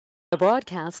The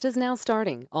broadcast is now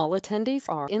starting. All attendees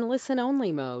are in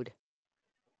listen-only mode.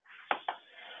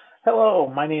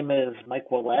 Hello, my name is Mike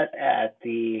Willett at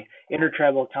the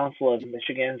Intertribal Council of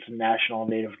Michigan's National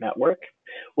Native Network.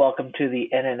 Welcome to the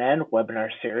NNN webinar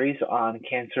series on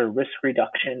cancer risk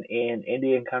reduction in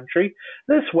Indian country.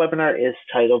 This webinar is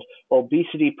titled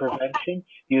Obesity Prevention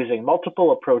Using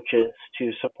Multiple Approaches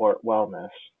to Support Wellness.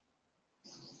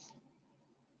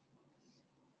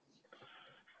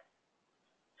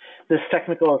 This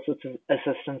technical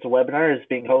assistance webinar is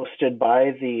being hosted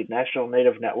by the National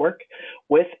Native Network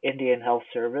with Indian Health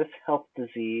Service, Health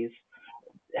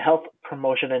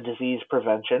Promotion and Disease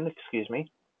Prevention,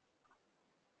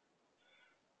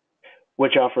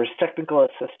 which offers technical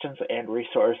assistance and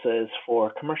resources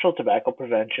for commercial tobacco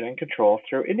prevention and control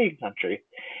through Indian country,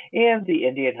 and the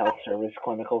Indian Health Service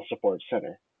Clinical Support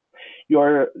Center.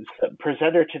 Your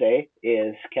presenter today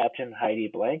is Captain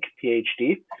Heidi Blanck,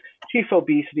 PhD, Chief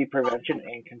Obesity Prevention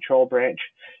and Control Branch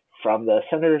from the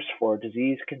Centers for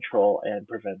Disease Control and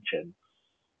Prevention.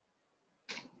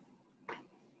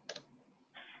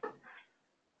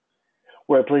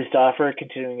 We're pleased to offer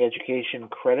continuing education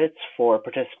credits for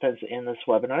participants in this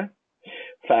webinar.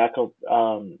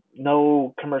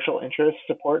 No commercial interest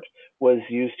support was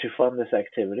used to fund this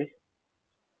activity.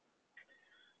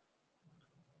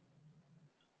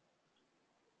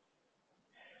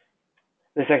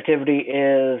 This activity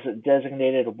is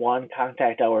designated one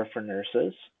contact hour for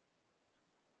nurses.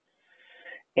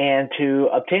 And to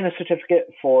obtain a certificate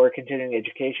for continuing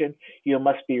education, you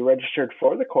must be registered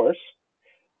for the course,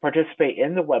 participate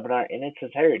in the webinar in its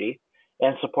entirety,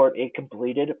 and support a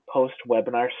completed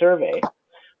post-webinar survey.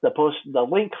 The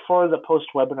link for the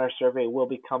post-webinar survey will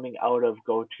be coming out of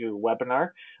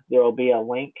GoToWebinar. There will be a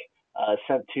link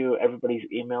sent to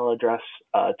everybody's email address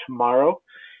tomorrow,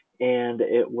 and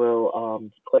it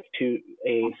will click to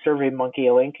a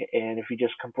SurveyMonkey link, and if you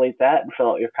just complete that and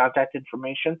fill out your contact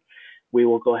information, we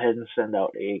will go ahead and send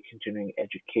out a continuing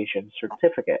education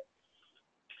certificate.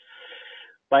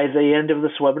 By the end of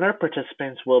this webinar,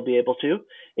 participants will be able to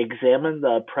examine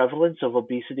the prevalence of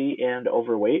obesity and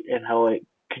overweight and how it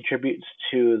contributes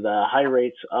to the high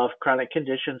rates of chronic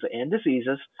conditions and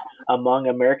diseases among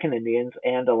American Indians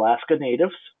and Alaska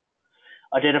Natives,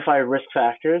 identify risk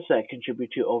factors that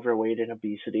contribute to overweight and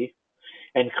obesity,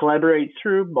 and collaborate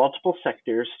through multiple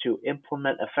sectors to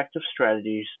implement effective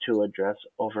strategies to address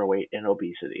overweight and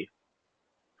obesity.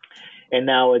 And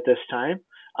now at this time,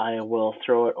 I will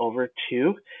throw it over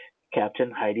to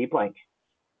Captain Heidi Blanck.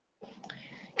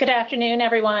 Good afternoon,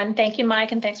 everyone. Thank you,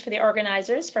 Mike, and thanks for the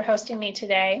organizers for hosting me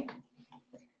today.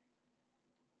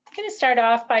 I'm going to start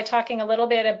off by talking a little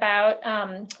bit about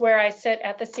where I sit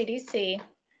at the CDC.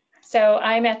 So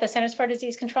I'm at the Centers for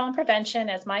Disease Control and Prevention,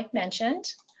 as Mike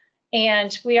mentioned,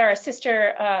 and we are a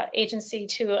sister agency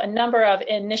to a number of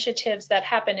initiatives that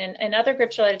happen in other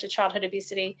groups related to childhood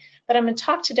obesity. But I'm going to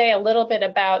talk today a little bit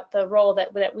about the role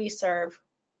that we serve.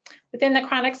 Within the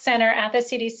Chronic Center at the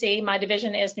CDC, my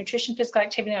division is Nutrition, Physical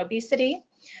Activity, and Obesity,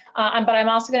 but I'm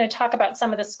also going to talk about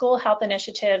some of the school health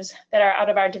initiatives that are out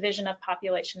of our Division of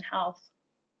Population Health.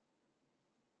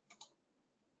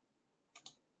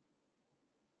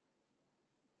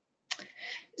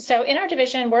 So in our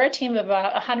division, we're a team of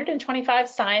about 125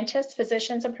 scientists,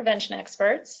 physicians, and prevention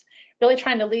experts, really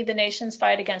trying to lead the nation's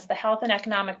fight against the health and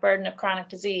economic burden of chronic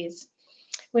disease.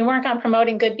 We work on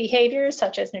promoting good behaviors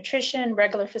such as nutrition,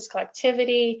 regular physical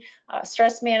activity,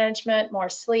 stress management, more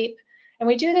sleep. And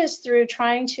we do this through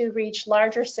trying to reach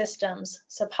larger systems,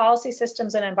 so policy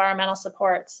systems and environmental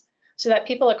supports, so that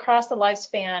people across the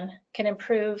lifespan can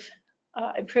improve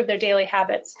their daily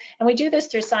habits. And we do this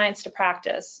through science to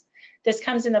practice. This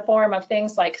comes in the form of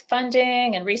things like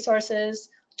funding and resources,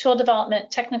 tool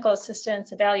development, technical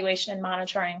assistance, evaluation, and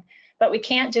monitoring, but we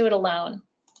can't do it alone.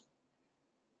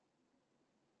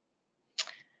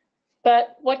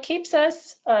 But what keeps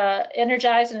us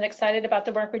energized and excited about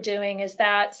the work we're doing is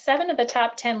that 7 of the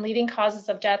top 10 leading causes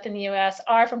of death in the US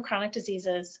are from chronic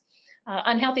diseases.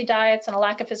 Unhealthy diets and a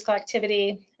lack of physical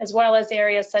activity, as well as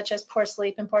areas such as poor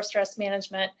sleep and poor stress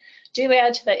management, do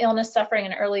add to the illness, suffering,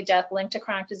 and early death linked to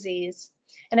chronic disease.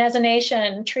 And as a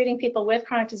nation, treating people with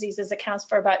chronic diseases accounts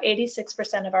for about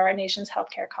 86% of our nation's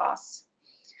healthcare costs.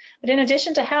 But in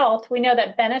addition to health, we know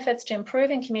that benefits to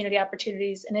improving community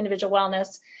opportunities and individual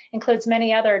wellness includes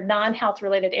many other non-health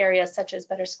related areas such as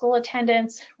better school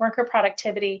attendance, worker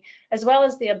productivity, as well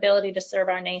as the ability to serve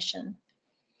our nation.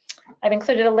 I've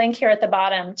included a link here at the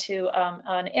bottom to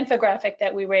an infographic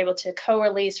that we were able to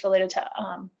co-release related to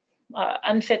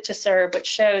unfit to serve, which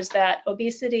shows that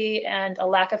obesity and a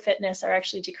lack of fitness are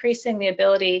actually decreasing the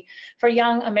ability for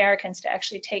young Americans to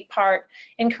actually take part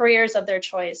in careers of their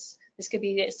choice. This could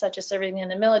be such as serving in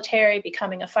the military,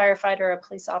 becoming a firefighter, or a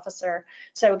police officer.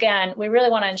 So again, we really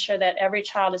want to ensure that every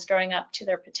child is growing up to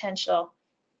their potential.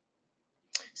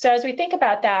 So as we think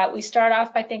about that, we start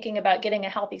off by thinking about getting a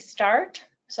healthy start.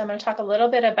 So I'm going to talk a little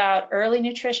bit about early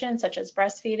nutrition, such as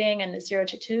breastfeeding and the 0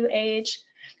 to 2 age.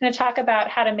 I'm going to talk about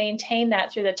how to maintain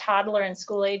that through the toddler and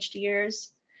school-aged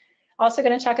years. Also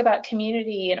going to talk about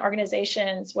community and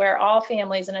organizations where all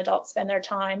families and adults spend their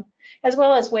time, as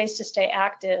well as ways to stay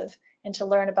active and to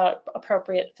learn about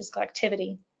appropriate physical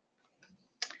activity.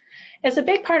 As a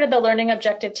big part of the learning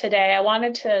objective today, I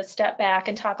wanted to step back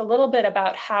and talk a little bit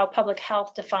about how public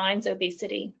health defines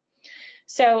obesity.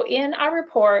 So in our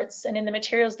reports and in the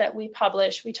materials that we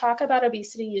publish, we talk about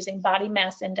obesity using body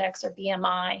mass index, or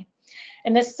BMI.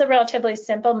 And this is a relatively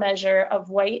simple measure of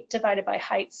weight divided by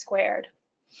height squared.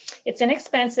 It's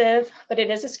inexpensive, but it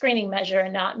is a screening measure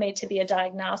and not made to be a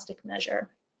diagnostic measure.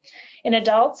 In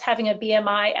adults, having a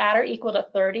BMI at or equal to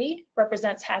 30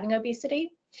 represents having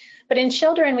obesity. But in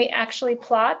children, we actually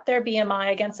plot their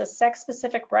BMI against a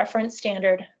sex-specific reference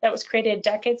standard that was created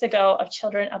decades ago of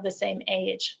children of the same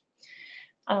age.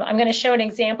 I'm going to show an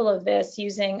example of this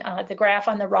using the graph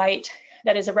on the right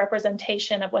that is a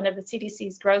representation of one of the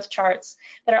CDC's growth charts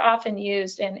that are often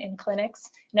used in clinics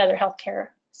and other healthcare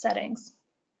settings.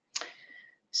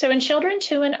 So in children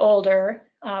 2 and older,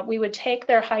 we would take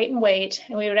their height and weight,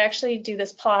 and we would actually do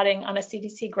this plotting on a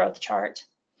CDC growth chart.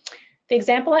 The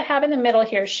example I have in the middle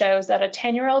here shows that a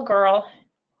 10-year-old girl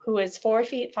who is 4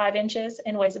 feet 5 inches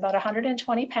and weighs about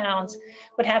 120 pounds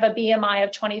would have a BMI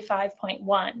of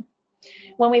 25.1.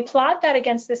 When we plot that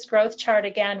against this growth chart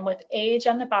again with age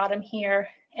on the bottom here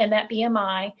and that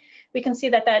BMI, we can see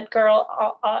that that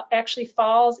girl actually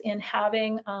falls in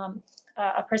having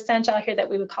a percentile here that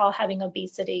we would call having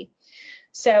obesity.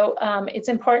 So it's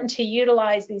important to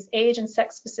utilize these age and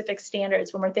sex specific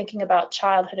standards when we're thinking about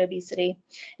childhood obesity.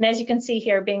 And as you can see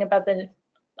here, being above the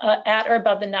at or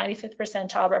above the 95th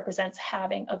percentile represents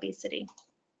having obesity.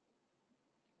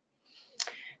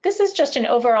 This is just an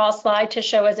overall slide to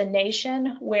show as a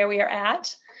nation where we are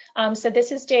at. So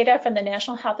this is data from the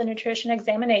National Health and Nutrition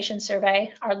Examination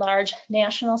Survey, our large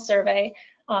national survey,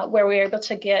 where we were able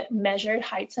to get measured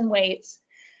heights and weights.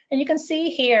 And you can see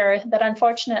here that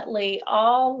unfortunately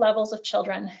all levels of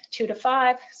children, 2 to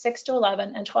 5, 6 to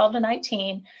 11, and 12 to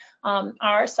 19,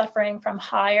 are suffering from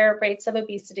higher rates of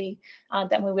obesity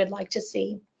than we would like to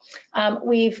see.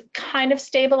 We've kind of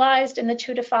stabilized in the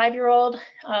 2 to 5-year-old,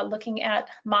 looking at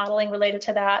modeling related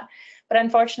to that, but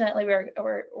unfortunately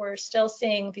we're still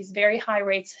seeing these very high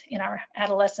rates in our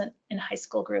adolescent and high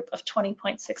school group of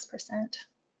 20.6%.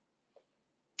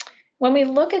 When we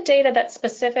look at data that's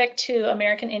specific to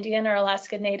American Indian or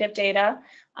Alaska Native data,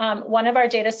 one of our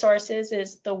data sources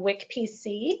is the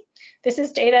WIC-PC. This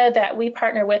is data that we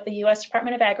partner with the U.S.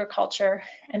 Department of Agriculture,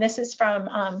 and this is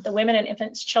from the Women and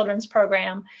Infants Children's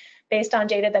Program based on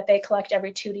data that they collect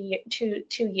every 2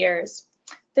 years.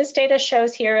 This data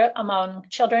shows here among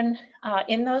children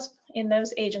in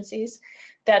those agencies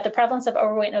that the prevalence of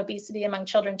overweight and obesity among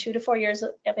children 2 to 4 years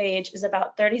of age is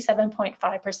about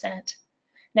 37.5%.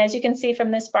 And as you can see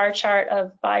from this bar chart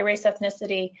of by race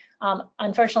ethnicity,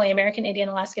 unfortunately, American Indian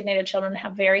and Alaska Native children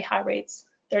have very high rates,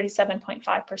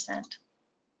 37.5%.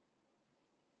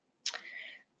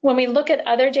 When we look at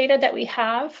other data that we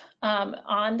have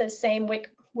on the same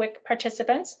WIC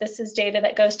participants, this is data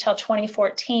that goes till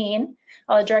 2014.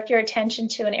 I'll direct your attention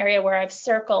to an area where I've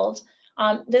circled.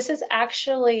 This is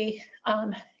actually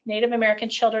Native American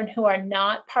children who are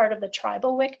not part of the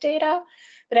tribal WIC data,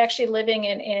 but actually living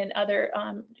in other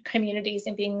communities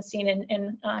and being seen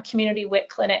in community WIC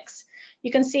clinics.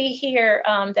 You can see here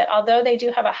that although they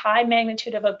do have a high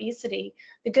magnitude of obesity,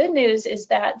 the good news is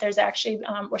that there's actually,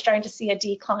 we're starting to see a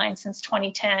decline since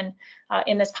 2010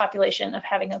 in this population of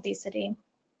having obesity.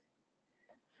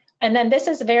 And then this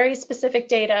is very specific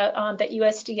data that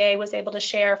USDA was able to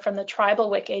share from the tribal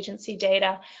WIC agency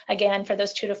data, again, for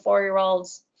those 2 to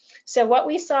 4-year-olds. So what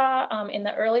we saw in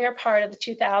the earlier part of the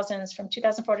 2000s, from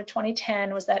 2004 to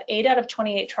 2010, was that 8 out of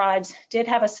 28 tribes did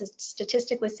have a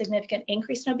statistically significant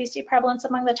increase in obesity prevalence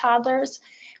among the toddlers,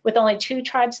 with only 2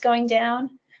 tribes going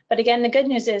down. But again, the good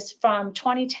news is from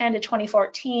 2010 to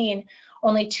 2014,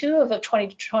 only 2 of the 20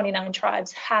 to 29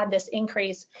 tribes had this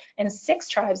increase, and 6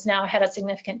 tribes now had a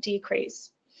significant decrease.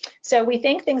 So we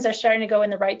think things are starting to go in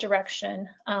the right direction,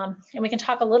 and we can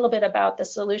talk a little bit about the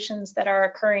solutions that are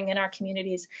occurring in our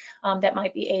communities that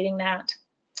might be aiding that.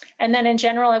 And then in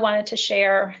general, I wanted to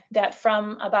share that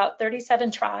from about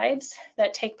 37 tribes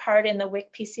that take part in the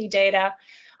WIC-PC data,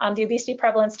 the obesity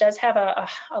prevalence does have a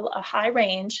high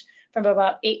range from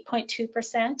about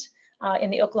 8.2% in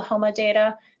the Oklahoma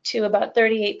data to about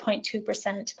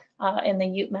 38.2% in the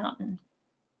Ute Mountain.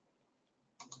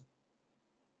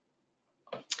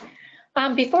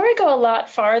 Before I go a lot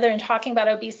farther in talking about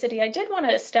obesity, I did want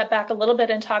to step back a little bit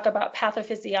and talk about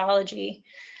pathophysiology.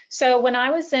 So when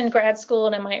I was in grad school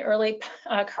and in my early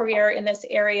career in this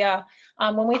area,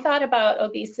 when we thought about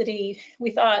obesity,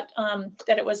 we thought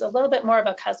that it was a little bit more of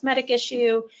a cosmetic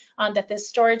issue, that this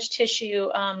storage tissue,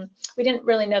 we didn't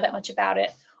really know that much about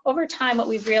it. Over time, what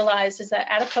we've realized is that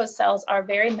adipose cells are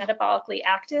very metabolically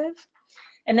active,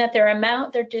 and that their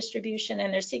amount, their distribution,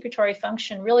 and their secretory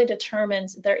function really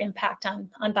determines their impact on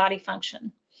body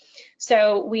function.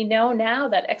 So we know now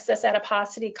that excess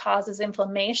adiposity causes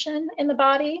inflammation in the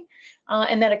body,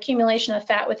 and that accumulation of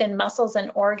fat within muscles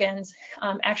and organs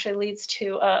actually leads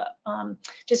to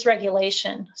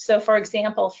dysregulation. So for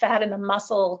example, fat in the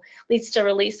muscle leads to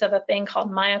release of a thing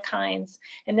called myokines,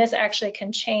 and this actually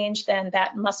can change then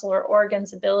that muscle or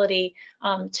organ's ability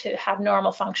to have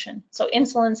normal function. So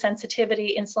insulin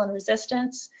sensitivity, insulin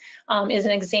resistance is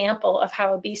an example of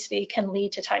how obesity can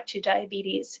lead to type 2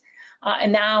 diabetes.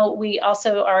 And now we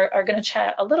also are going to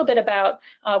chat a little bit about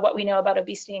what we know about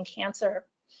obesity and cancer.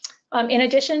 In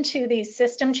addition to these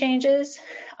system changes,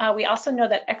 we also know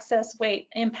that excess weight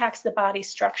impacts the body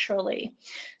structurally.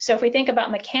 So if we think about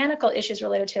mechanical issues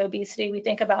related to obesity, we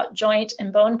think about joint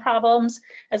and bone problems,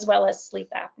 as well as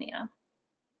sleep apnea.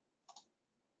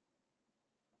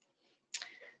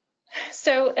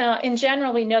 So in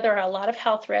general, we know there are a lot of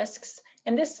health risks.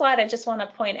 In this slide, I just want to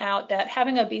point out that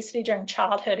having obesity during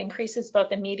childhood increases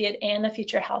both immediate and the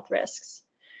future health risks.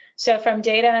 So from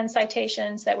data and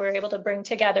citations that we're able to bring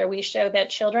together, we show that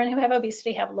children who have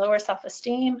obesity have lower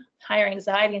self-esteem, higher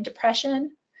anxiety and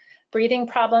depression, breathing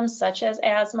problems such as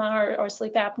asthma or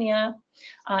sleep apnea.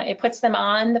 It puts them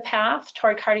on the path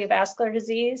toward cardiovascular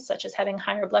disease, such as having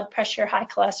higher blood pressure, high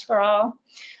cholesterol,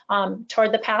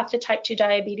 toward the path to type 2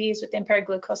 diabetes with impaired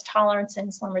glucose tolerance and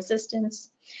insulin resistance.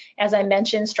 As I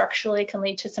mentioned, structurally can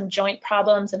lead to some joint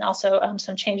problems and also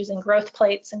some changes in growth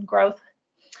plates and growth.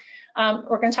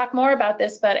 We're going to talk more about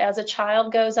this, but as a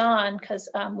child goes on, because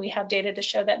we have data to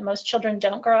show that most children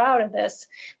don't grow out of this,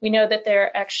 we know that there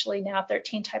are actually now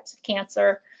 13 types of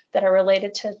cancer that are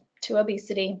related to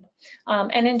obesity.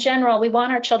 And in general, we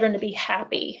want our children to be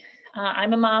happy.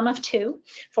 I'm a mom of two,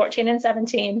 14 and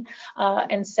 17,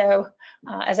 and so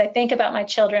as I think about my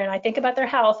children, I think about their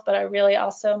health, but I really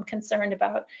also am concerned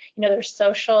about, their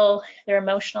social, their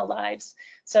emotional lives.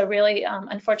 So really,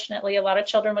 unfortunately, a lot of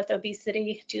children with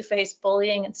obesity do face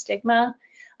bullying and stigma,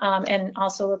 and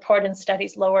also report in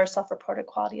studies lower self-reported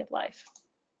quality of life.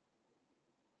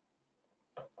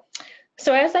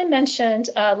 So as I mentioned,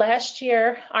 last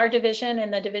year, our division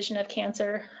and the Division of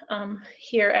Cancer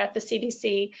here at the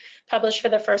CDC published for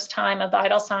the first time a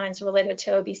vital signs related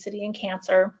to obesity and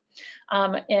cancer.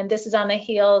 And this is on the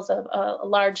heels of a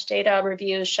large data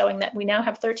review showing that we now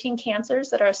have 13 cancers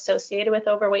that are associated with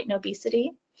overweight and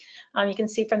obesity. You can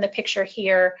see from the picture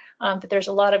here that there's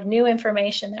a lot of new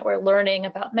information that we're learning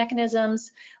about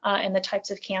mechanisms and the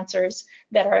types of cancers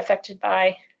that are affected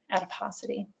by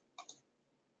adiposity.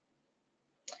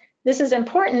 This is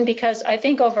important because I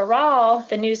think overall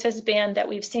the news has been that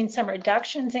we've seen some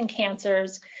reductions in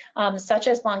cancers such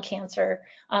as lung cancer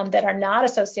that are not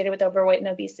associated with overweight and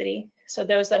obesity, so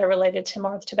those that are related to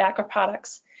more of tobacco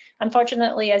products.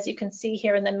 Unfortunately, as you can see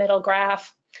here in the middle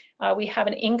graph, we have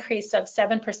an increase of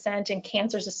 7% in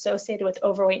cancers associated with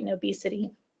overweight and obesity.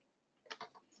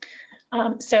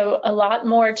 So a lot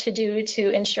more to do to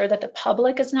ensure that the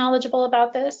public is knowledgeable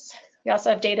about this. We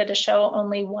also have data to show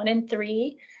only 1 in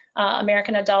 3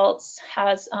 American adults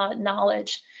has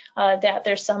knowledge that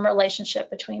there's some relationship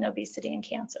between obesity and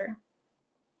cancer.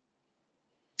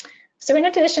 So in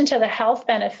addition to the health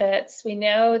benefits, we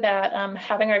know that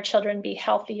having our children be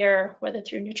healthier, whether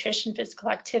through nutrition, physical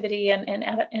activity, and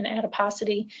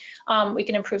adiposity, we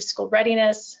can improve school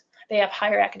readiness. They have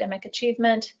higher academic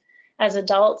achievement. As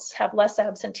adults, have less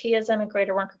absenteeism and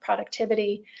greater worker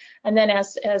productivity. And then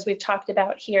as we've talked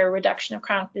about here, reduction of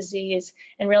chronic disease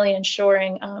and really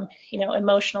ensuring,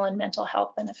 emotional and mental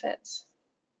health benefits.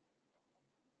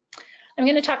 I'm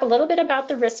going to talk a little bit about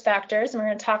the risk factors, and we're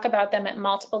going to talk about them at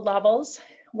multiple levels.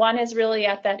 One is really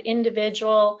at that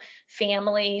individual,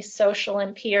 family, social,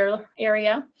 and peer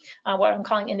area, what I'm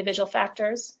calling individual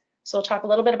factors. So we'll talk a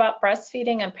little bit about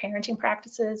breastfeeding and parenting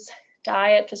practices,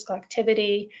 diet, physical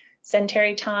activity,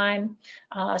 sedentary time,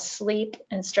 sleep,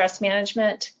 and stress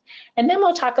management. And then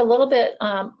we'll talk a little bit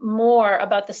more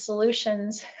about the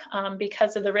solutions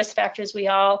because of the risk factors we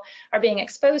all are being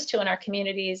exposed to in our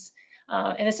communities.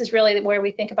 And this is really where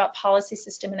we think about policy,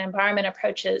 system, and environment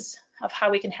approaches of how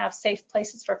we can have safe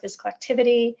places for physical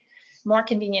activity, more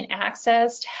convenient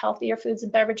access to healthier foods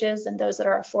and beverages and those that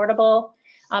are affordable,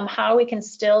 how we can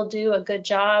still do a good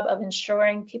job of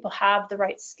ensuring people have the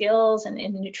right skills in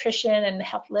nutrition and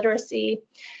health literacy,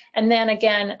 and then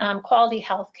again, quality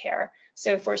health care.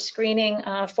 So if we're screening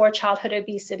for childhood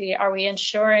obesity, are we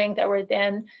ensuring that we're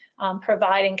then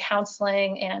providing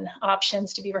counseling and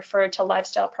options to be referred to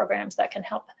lifestyle programs that can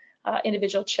help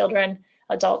individual children,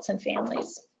 adults, and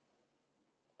families?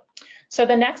 So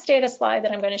the next data slide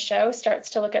that I'm going to show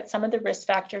starts to look at some of the risk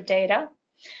factor data.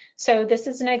 So this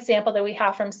is an example that we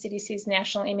have from CDC's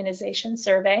National Immunization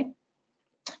Survey.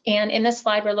 And in this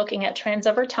slide, we're looking at trends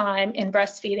over time in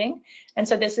breastfeeding. And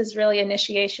so this is really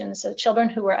initiation, so children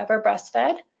who were ever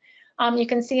breastfed. You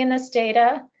can see in this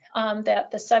data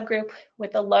that the subgroup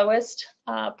with the lowest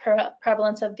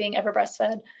prevalence of being ever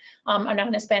breastfed are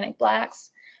non-Hispanic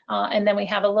Blacks. And then we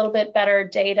have a little bit better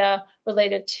data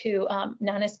related to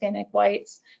non-Hispanic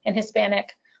whites and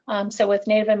Hispanic. So with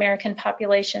Native American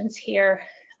populations here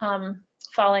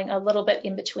falling a little bit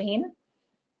in between.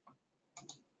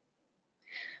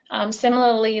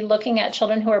 Similarly, looking at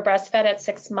children who are breastfed at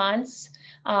 6 months,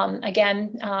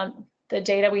 again, the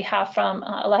data we have from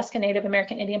Alaska Native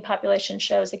American Indian population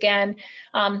shows, again,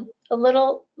 a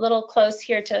little close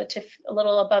here to a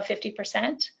little above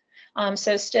 50%.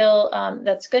 So still,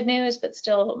 that's good news, but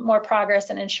still more progress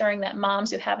in ensuring that moms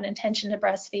who have an intention to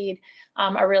breastfeed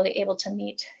are really able to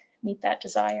meet that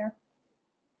desire.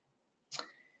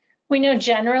 We know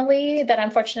generally that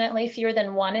unfortunately fewer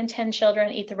than 1 in 10 children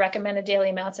eat the recommended daily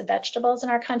amounts of vegetables in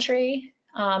our country,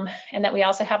 and that we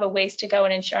also have a ways to go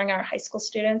in ensuring our high school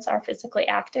students are physically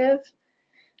active.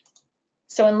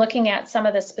 So in looking at some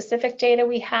of the specific data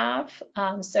we have,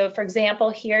 so for example,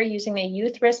 here using the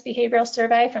Youth Risk Behavioral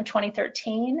Survey from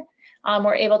 2013,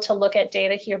 we're able to look at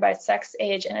data here by sex,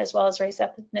 age, and as well as race,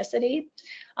 ethnicity.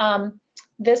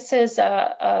 This is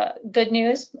good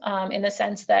news in the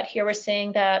sense that here we're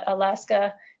seeing that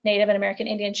Alaska Native and American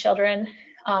Indian children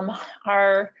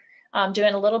are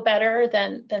doing a little better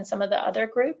than some of the other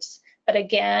groups. But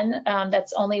again,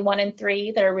 that's only 1 in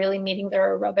 3 that are really meeting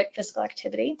their aerobic physical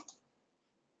activity.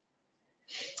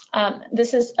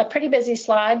 This is a pretty busy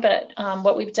slide, but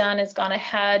what we've done is gone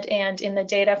ahead and in the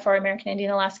data for American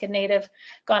Indian, Alaska Native,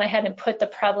 gone ahead and put the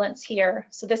prevalence here.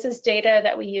 So this is data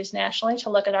that we use nationally to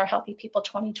look at our Healthy People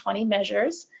 2020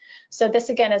 measures. So this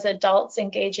again is adults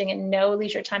engaging in no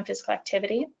leisure time physical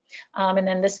activity. And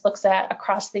then this looks at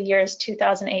across the years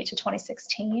 2008 to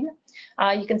 2016.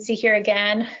 You can see here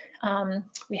again,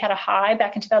 we had a high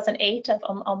back in 2008 of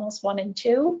almost 1 in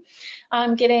 2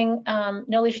 getting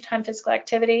no leisure time physical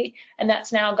activity, and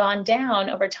that's now gone down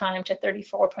over time to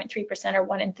 34.3% or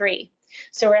 1 in 3.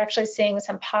 So we're actually seeing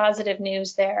some positive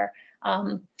news there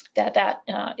that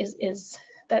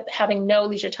having no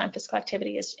leisure time physical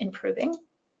activity is improving.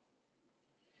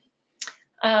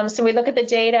 So we look at the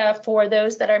data for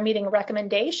those that are meeting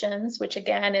recommendations, which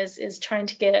again is trying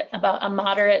to get about a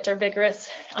moderate or vigorous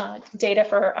data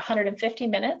for 150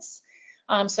 minutes.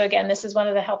 So again, this is one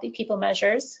of the Healthy People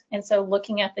measures. And so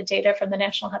looking at the data from the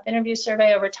National Health Interview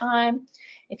Survey over time,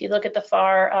 if you look at the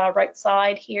far right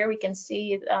side here, we can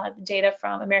see the data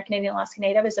from American Indian, Alaska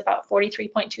Native is about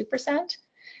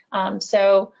 43.2%.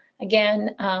 So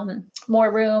again,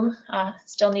 more room,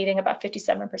 still needing about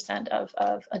 57%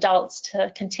 of adults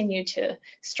to continue to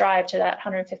strive to that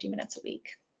 150 minutes a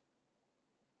week.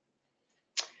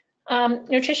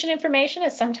 Nutrition information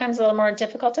is sometimes a little more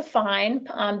difficult to find.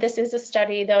 This is a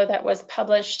study, though, that was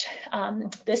published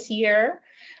this year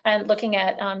and looking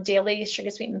at daily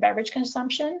sugar-sweetened beverage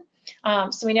consumption.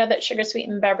 So we know that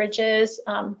sugar-sweetened beverages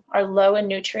are low in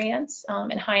nutrients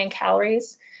and high in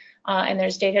calories. And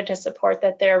there's data to support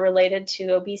that they're related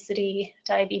to obesity,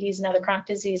 diabetes, and other chronic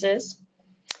diseases.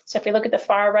 So if we look at the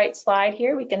far right slide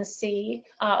here, we can see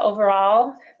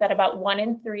overall that about 1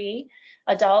 in 3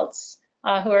 adults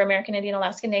who are American Indian,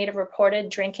 Alaska Native reported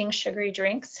drinking sugary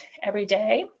drinks every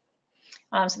day.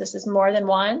 So this is more than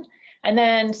 1. And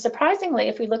then surprisingly,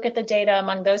 if we look at the data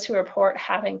among those who report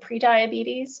having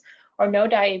prediabetes or no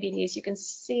diabetes, you can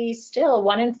see still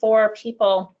 1 in 4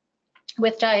 people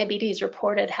with diabetes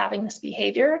reported having this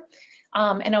behavior,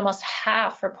 and almost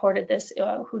half reported this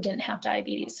who didn't have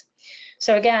diabetes.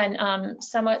 So again,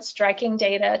 somewhat striking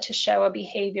data to show a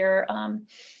behavior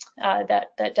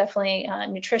that definitely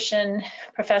nutrition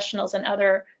professionals and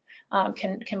other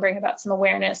can bring about some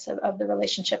awareness of the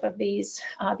relationship of these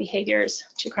behaviors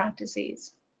to chronic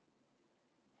disease.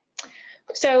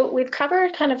 So we've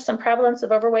covered kind of some prevalence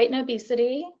of overweight and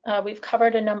obesity. We've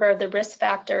covered a number of the risk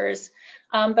factors,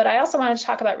 but I also want to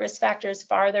talk about risk factors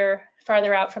farther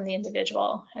farther out from the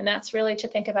individual. And that's really to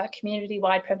think about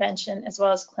community-wide prevention as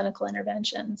well as clinical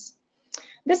interventions.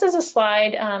 This is a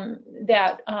slide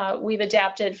that we've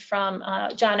adapted from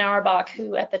John Auerbach,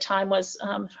 who at the time was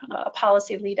a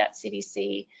policy lead at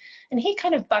CDC. And he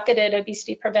kind of bucketed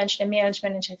obesity prevention and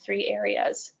management into 3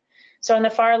 areas. So on the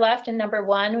far left in number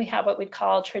 1, we have what we'd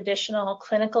call traditional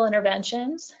clinical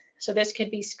interventions. So this could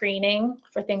be screening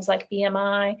for things like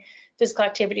BMI, physical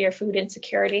activity, or food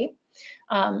insecurity.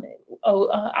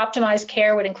 Optimized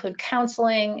care would include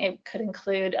counseling. It could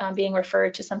include being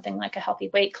referred to something like a healthy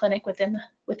weight clinic within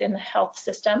the health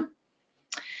system.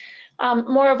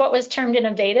 More of what was termed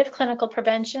innovative clinical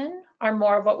prevention are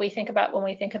more of what we think about when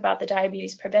we think about the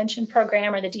Diabetes Prevention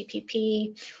Program or the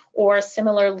DPP, or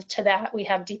similar to that, we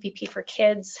have DPP for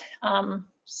kids,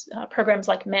 programs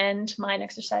like MEND, Mind,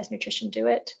 Exercise, Nutrition, Do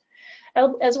It,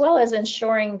 as well as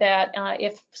ensuring that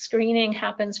if screening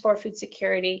happens for food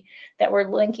security, that we're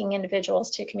linking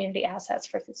individuals to community assets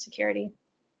for food security.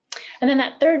 And then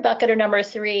that third bucket, or number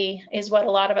 3, is what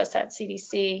a lot of us at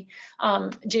CDC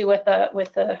do with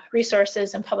the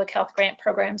resources and public health grant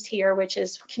programs here, which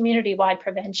is community-wide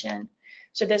prevention.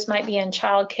 So this might be in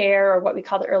child care, or what we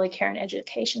call the early care and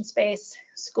education space,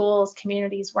 schools,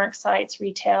 communities, work sites,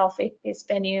 retail, faith-based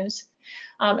venues.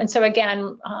 And so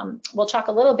again, we'll talk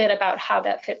a little bit about how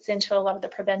that fits into a lot of the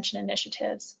prevention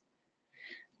initiatives.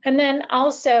 And then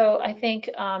also, I think,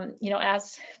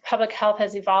 as public health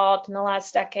has evolved in the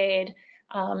last decade,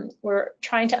 we're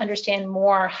trying to understand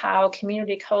more how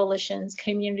community coalitions,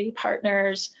 community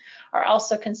partners are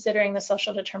also considering the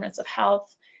social determinants of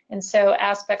health. And so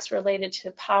aspects related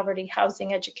to poverty,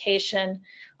 housing, education,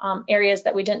 areas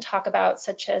that we didn't talk about,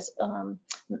 such as,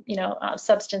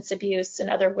 substance abuse and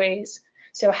other ways.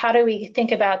 So how do we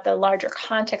think about the larger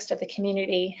context of the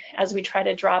community as we try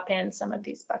to drop in some of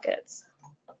these buckets?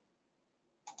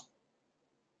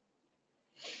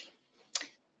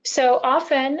 So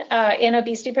often in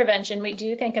obesity prevention, we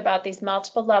do think about these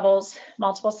multiple levels,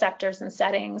 multiple sectors and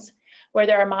settings where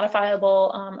there are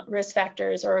modifiable risk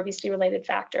factors or obesity-related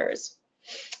factors.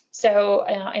 So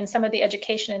in some of the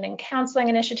education and counseling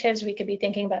initiatives, we could be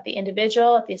thinking about the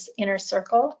individual at this inner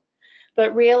circle,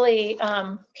 but really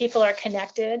people are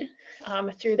connected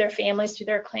through their families, through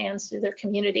their clans, through their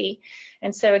community.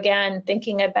 And so again,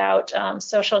 thinking about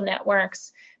social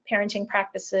networks, parenting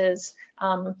practices,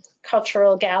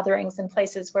 cultural gatherings and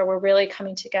places where we're really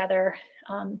coming together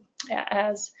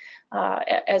as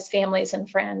families and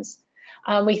friends.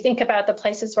 We think about the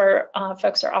places where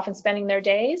folks are often spending their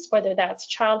days, whether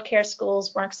that's childcare,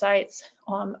 schools, work sites,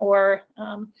 or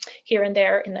here and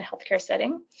there in the healthcare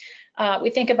setting. We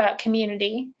think about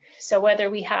community, so whether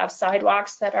we have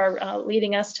sidewalks that are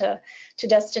leading us to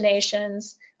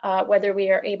destinations, whether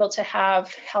we are able to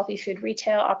have healthy food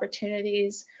retail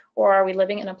opportunities, or are we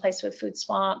living in a place with food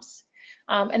swamps?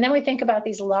 And then we think about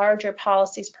these larger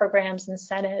policies, programs,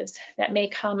 incentives that may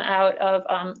come out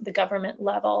of the government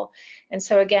level. And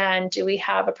so again, do we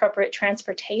have appropriate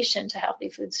transportation to healthy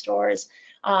food stores?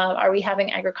 Are we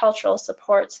having agricultural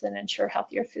supports that ensure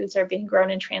healthier foods are being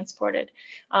grown and transported?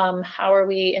 How are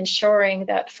we ensuring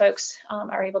that folks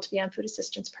are able to be on food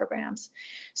assistance programs?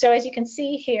 So as you can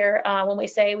see here, when we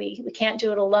say we can't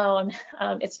do it alone,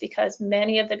 it's because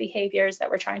many of the behaviors that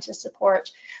we're trying to support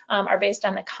are based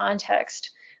on the context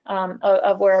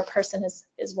of where a person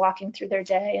is walking through their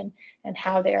day and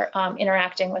how they're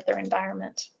interacting with their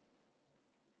environment.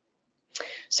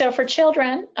 So for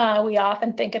children, we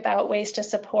often think about ways to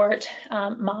support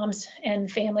moms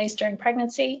and families during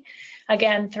pregnancy,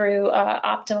 again, through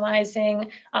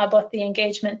optimizing both the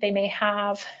engagement they may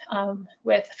have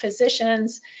with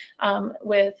physicians,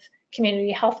 with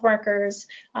community health workers,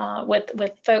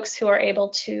 with folks who are able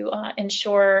to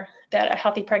ensure that a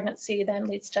healthy pregnancy then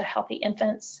leads to healthy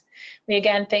infants. We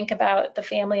again think about the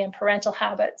family and parental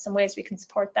habits and ways we can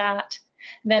support that.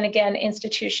 And then again,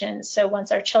 institutions. So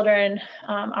once our children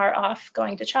are off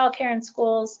going to childcare in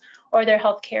schools or their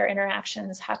healthcare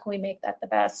interactions, how can we make that the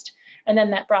best? And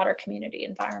then that broader community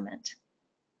environment.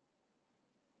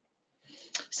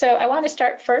 So I want to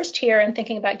start first here in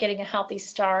thinking about getting a healthy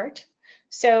start.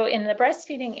 So in the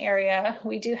breastfeeding area,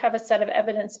 we do have a set of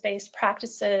evidence-based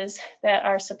practices that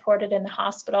are supported in the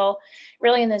hospital,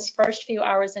 really in those first few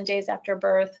hours and days after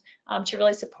birth, to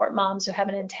really support moms who have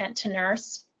an intent to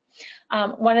nurse.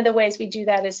 One of the ways we do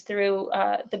that is through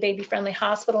the Baby Friendly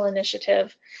Hospital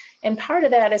Initiative. And part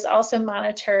of that is also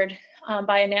monitored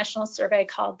by a national survey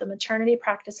called the Maternity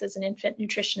Practices in Infant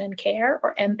Nutrition and Care,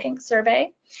 or MPINC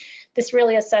survey. This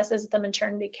really assesses the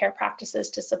maternity care practices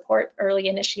to support early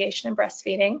initiation and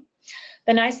breastfeeding.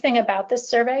 The nice thing about this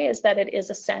survey is that it is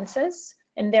a census.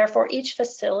 And therefore, each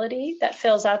facility that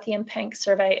fills out the MPENC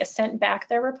survey is sent back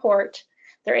their report.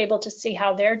 They're able to see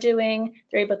how they're doing.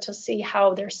 They're able to see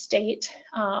how their state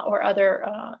or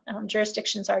other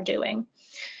jurisdictions are doing.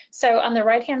 So on the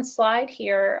right-hand slide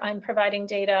here, I'm providing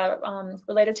data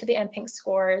related to the MPENC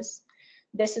scores.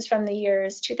 This is from the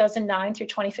years 2009 through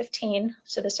 2015.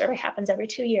 So the survey happens every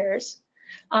 2 years.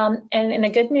 And in the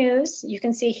good news, you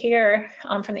can see here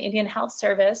from the Indian Health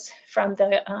Service, from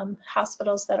the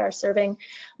hospitals that are serving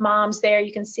moms there,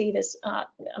 you can see this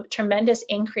tremendous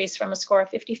increase from a score of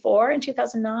 54 in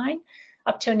 2009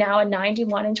 up to now a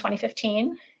 91 in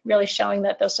 2015, really showing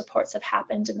that those supports have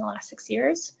happened in the last 6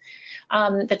 years.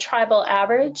 The tribal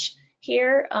average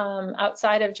here,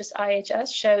 outside of just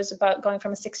IHS, shows about going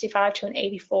from a 65 to an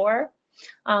 84.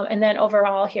 And then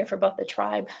overall here for both the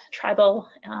tribal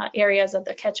areas of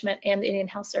the catchment and the Indian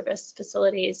Health Service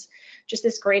facilities, just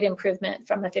this great improvement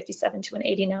from a 57 to an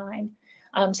 89.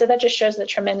 So that just shows the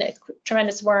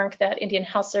tremendous work that Indian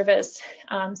Health Service,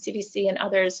 CDC, and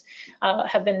others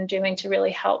have been doing to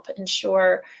really help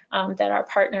ensure that our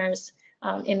partners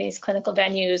in these clinical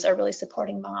venues are really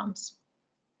supporting moms.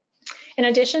 In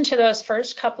addition to those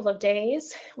first couple of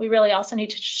days, we really also need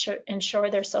to ensure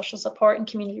there's social support and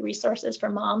community resources for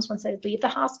moms once they leave the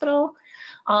hospital,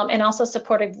 and also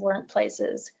supportive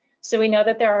workplaces. So we know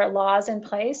that there are laws in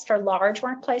place for large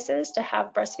workplaces to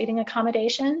have breastfeeding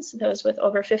accommodations, those with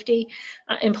over 50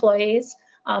 employees,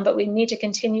 but we need to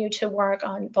continue to work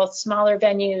on both smaller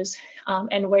venues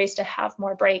and ways to have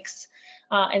more breaks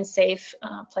and safe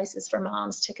places for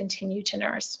moms to continue to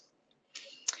nurse.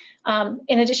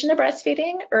 In addition to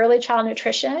breastfeeding, early child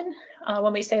nutrition,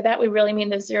 when we say that, we really mean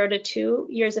the 0 to 2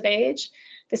 years of age.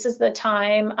 This is the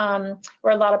time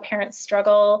where a lot of parents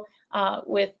struggle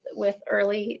with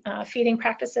early feeding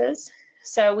practices.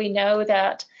 So we know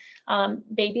that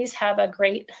babies have a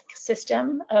great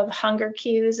system of hunger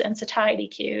cues and satiety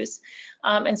cues.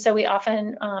 And so we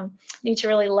often need to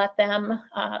really let them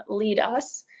lead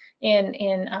us in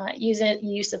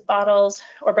use of bottles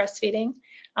or breastfeeding.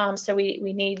 So we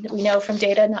know from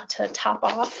data not to top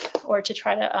off or to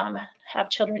try to have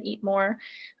children eat more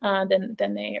than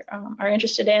they are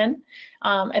interested in.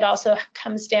 It also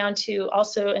comes down to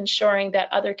also ensuring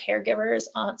that other caregivers,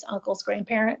 aunts, uncles,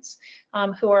 grandparents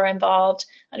who are involved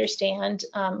understand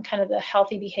kind of the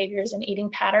healthy behaviors and eating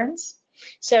patterns.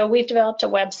 So we've developed a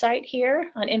website here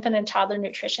on infant and toddler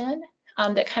nutrition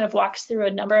that kind of walks through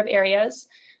a number of areas.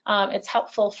 It's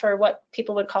helpful for what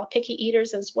people would call picky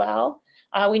eaters as well.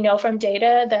 We know from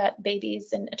data that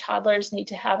babies and toddlers need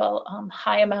to have a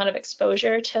high amount of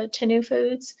exposure to new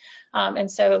foods, and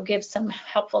so it gives some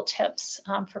helpful tips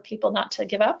for people not to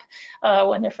give up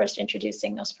when they're first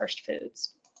introducing those first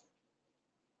foods.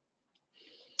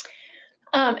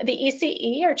 The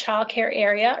ECE, or child care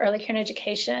area, early care and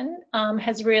education,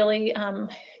 has really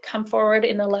come forward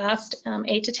in the last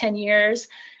 8 to 10 years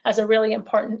as a really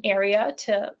important area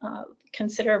to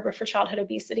consider for childhood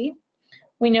obesity.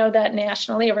 We know that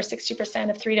nationally, over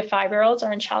 60% of 3 to 5-year-olds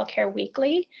are in childcare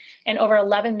weekly, and over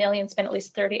 11 million spend at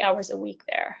least 30 hours a week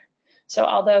there. So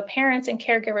although parents and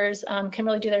caregivers can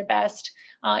really do their best,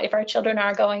 if our children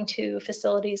are going to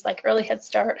facilities like Early Head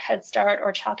Start,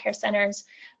 or childcare centers,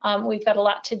 we've got a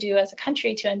lot to do as a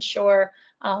country to ensure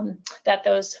that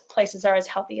those places are as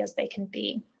healthy as they can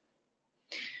be.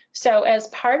 So as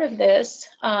part of this,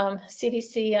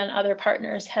 CDC and other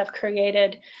partners have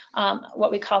created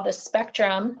what we call the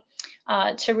spectrum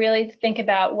to really think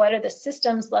about what are the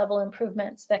systems level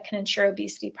improvements that can ensure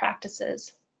obesity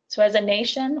practices. So as a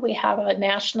nation, we have a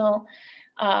national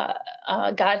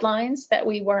guidelines that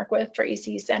we work with for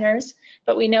ECE centers,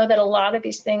 but we know that a lot of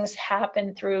these things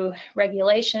happen through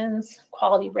regulations,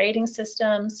 quality rating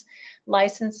systems,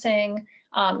 licensing,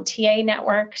 TA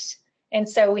networks. And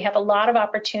so we have a lot of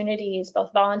opportunities,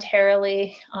 both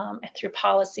voluntarily, through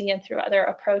policy and through other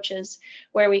approaches,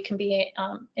 where we can be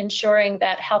ensuring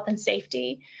that health and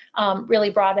safety really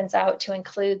broadens out to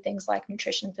include things like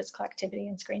nutrition, physical activity,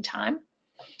 and screen time.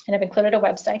 And I've included a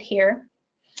website here.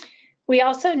 We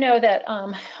also know that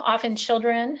often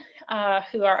children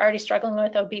who are already struggling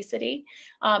with obesity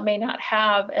may not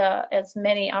have as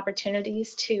many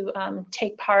opportunities to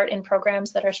take part in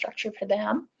programs that are structured for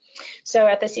them. So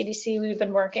at the CDC, we've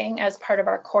been working as part of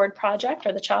our CORD project,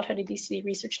 or the Childhood Obesity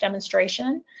Research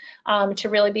Demonstration, to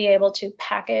really be able to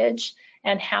package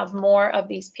and have more of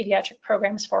these pediatric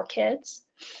programs for kids.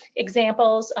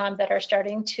 Examples that are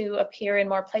starting to appear in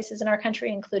more places in our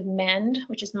country include MEND,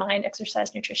 which is Mind,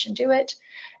 Exercise, Nutrition, Do It,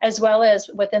 as well as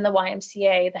within the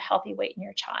YMCA, the Healthy Weight in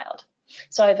Your Child.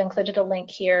 So I've included a link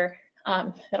here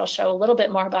that'll show a little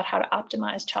bit more about how to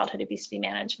optimize childhood obesity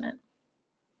management.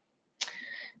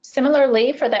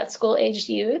 Similarly, for that school-aged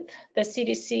youth, the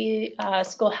CDC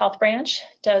School Health Branch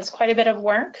does quite a bit of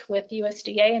work with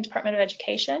USDA and Department of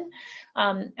Education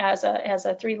as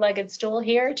a three-legged stool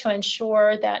here to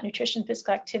ensure that nutrition,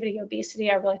 physical activity, obesity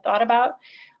are really thought about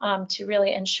to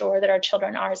really ensure that our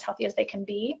children are as healthy as they can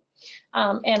be.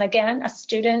 And again, a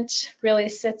student really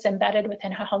sits embedded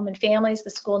within her home and families,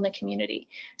 the school, and the community.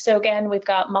 So again, we've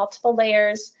got multiple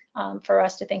layers for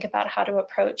us to think about how to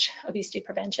approach obesity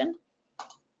prevention.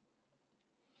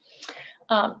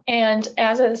 And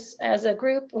as a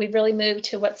group, we've really moved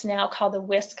to what's now called the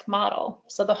WISC model.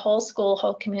 So the whole school,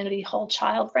 whole community, whole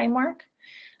child framework.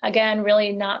 Again,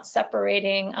 really not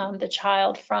separating the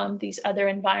child from these other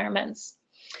environments.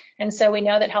 And so we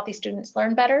know that healthy students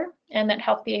learn better and that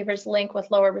health behaviors link with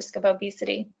lower risk of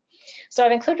obesity. So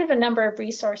I've included a number of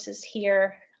resources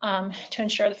here to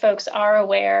ensure that folks are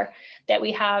aware that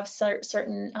we have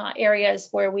certain areas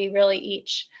where we really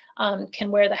each can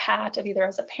wear the hat of either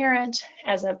as a parent,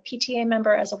 as a PTA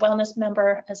member, as a wellness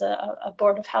member, as a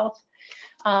board of health,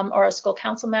 or a school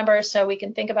council member. So we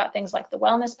can think about things like the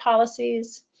wellness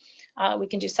policies. We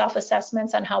can do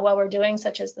self-assessments on how well we're doing,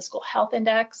 such as the school health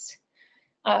index.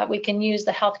 We can use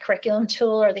the health curriculum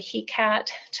tool or the HECAT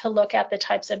to look at the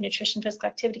types of nutrition, physical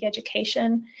activity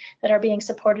education that are being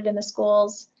supported in the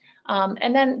schools.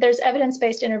 And then there's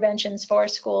evidence-based interventions for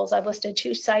schools. I've listed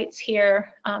 2 sites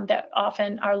here that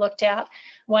often are looked at.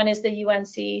 One is the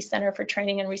UNC Center for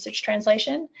Training and Research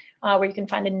Translation, where you can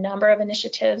find a number of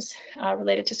initiatives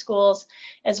related to schools,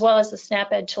 as well as the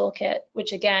SNAP-Ed Toolkit,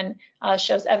 which again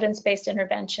shows evidence-based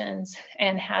interventions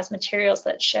and has materials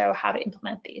that show how to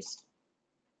implement these.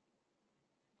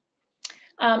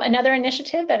 Another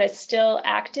initiative that is still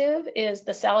active is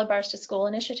the Salad Bars to School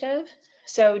initiative.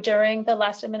 So during the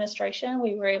last administration,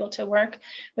 we were able to work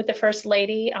with the First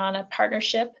Lady on a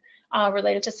partnership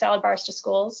related to salad bars to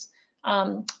schools.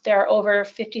 There are over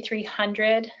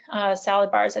 5,300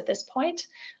 salad bars at this point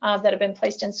that have been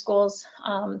placed in schools,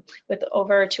 with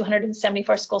over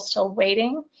 274 schools still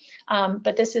waiting.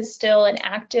 But this is still an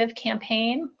active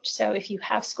campaign. So if you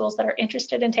have schools that are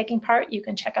interested in taking part, you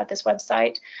can check out this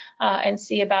website and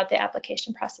see about the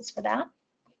application process for that.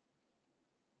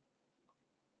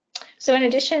 So in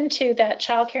addition to that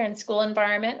childcare and school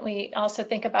environment, we also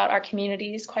think about our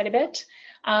communities quite a bit.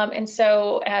 And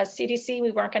so as CDC, we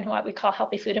work on what we call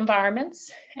healthy food environments.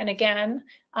 And again,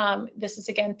 this is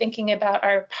again thinking about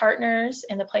our partners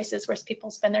and the places where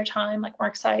people spend their time, like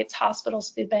work sites,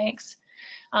 hospitals, food banks.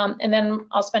 And then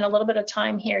I'll spend a little bit of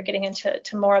time here getting into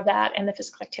more of that and the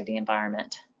physical activity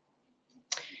environment.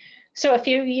 So a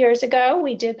few years ago,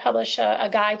 we did publish a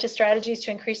guide to strategies to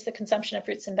increase the consumption of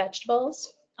fruits and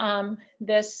vegetables.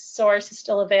 This source is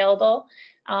still available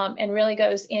and really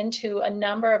goes into a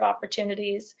number of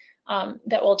opportunities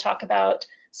that we'll talk about,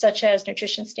 such as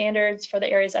nutrition standards for the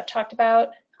areas I've talked about,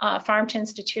 farm to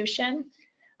institution,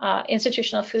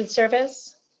 institutional food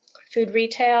service, food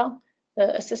retail,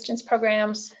 the assistance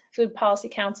programs, food policy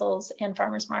councils, and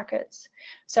farmers markets.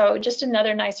 So just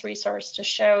another nice resource to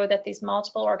show that these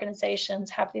multiple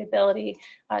organizations have the ability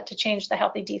to change the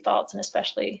healthy defaults, and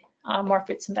especially more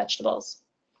fruits and vegetables.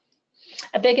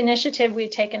 A big initiative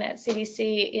we've taken at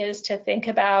CDC is to think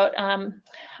about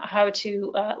how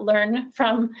to learn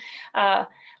from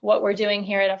what we're doing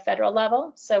here at a federal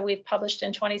level. So we've published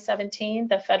in 2017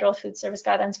 the Federal Food Service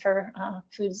Guidelines for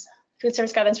Food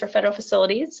Service Guidelines for Federal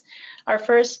Facilities. Our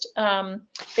first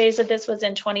phase of this was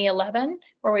in 2011,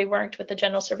 where we worked with the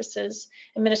General Services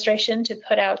Administration to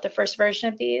put out the first version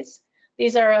of these.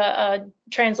 These are a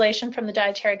translation from the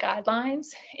dietary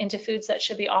guidelines into foods that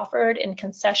should be offered in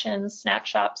concessions, snack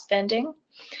shops, vending.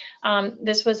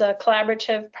 This was a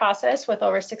collaborative process with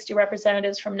over 60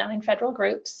 representatives from 9 federal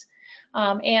groups.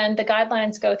 And the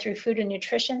guidelines go through food and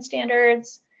nutrition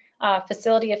standards,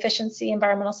 facility efficiency,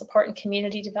 environmental support, and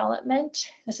community development.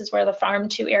 This is where the Farm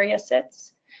to area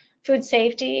sits. Food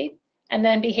safety, and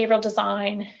then behavioral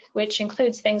design, which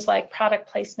includes things like product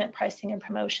placement, pricing, and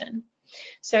promotion.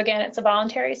 So again, it's a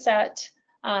voluntary set,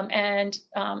 and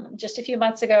just a few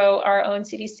months ago, our own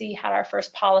CDC had our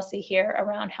first policy here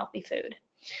around healthy food.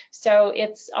 So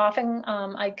it's often,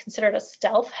 I consider it a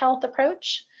stealth health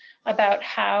approach about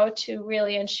how to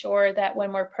really ensure that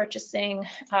when we're purchasing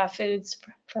foods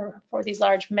for these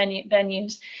large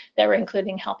venues, that we're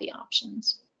including healthy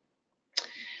options.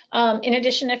 In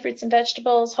addition to fruits and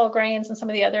vegetables, whole grains, and some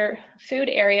of the other food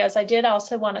areas, I did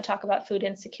also want to talk about food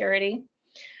insecurity.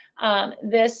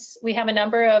 We have a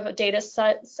number of data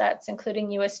sets, including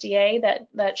USDA,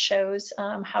 that shows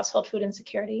household food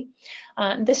insecurity.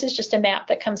 This is just a map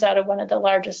that comes out of one of the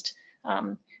largest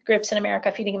groups in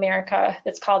America, Feeding America,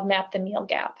 that's called Map the Meal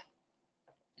Gap.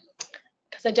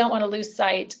 because I don't want to lose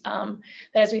sight that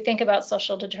as we think about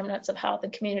social determinants of health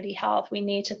and community health, we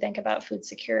need to think about food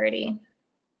security.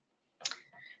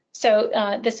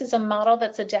 So this is a model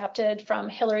that's adapted from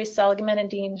Hilary Seligman and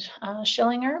Dean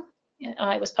Schillinger.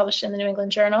 It was published in the New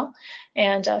England Journal,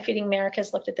 and Feeding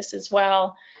America's looked at this as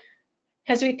well.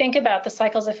 As we think about the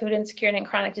cycles of food insecurity and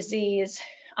chronic disease,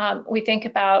 we think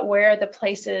about where are the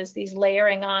places, these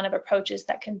layering on of approaches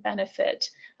that can benefit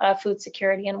food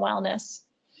security and wellness.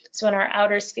 So in our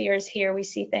outer spheres here, we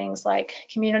see things like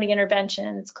community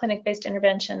interventions, clinic-based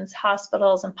interventions,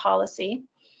 hospitals, and policy.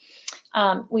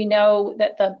 We know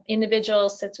that the individual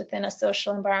sits within a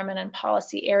social environment and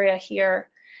policy area here,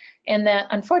 and that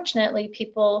unfortunately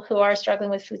people who are struggling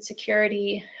with food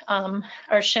security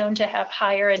are shown to have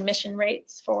higher admission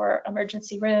rates for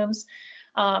emergency rooms,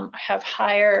 have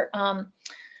higher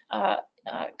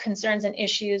concerns and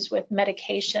issues with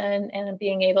medication and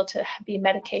being able to be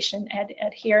medication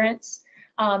adherence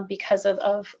because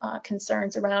of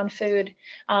concerns around food,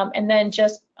 and then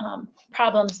just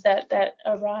problems that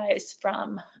arise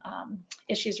from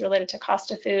issues related to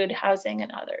cost of food, housing,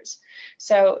 and others.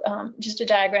 So just a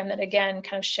diagram that again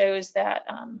kind of shows that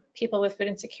people with food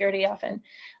insecurity often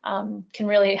can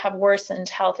really have worsened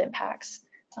health impacts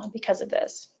because of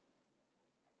this.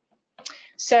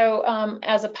 So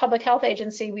as a public health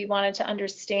agency, we wanted to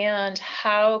understand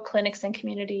how clinics and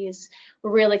communities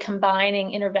were really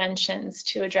combining interventions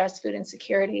to address food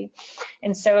insecurity.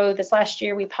 And so this last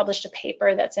year, we published a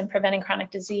paper that's in Preventing Chronic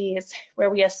Disease,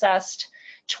 where we assessed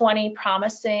 20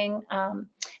 promising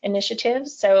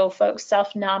initiatives. So folks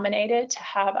self-nominated to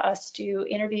have us do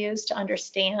interviews to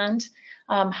understand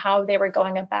how they were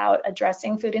going about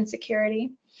addressing food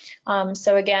insecurity.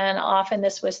 So again, often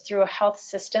this was through a health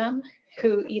system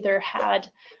who either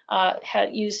had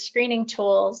used screening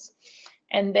tools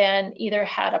and then either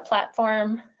had a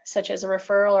platform such as a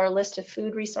referral or a list of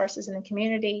food resources in the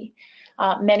community.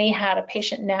 Many had a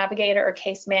patient navigator or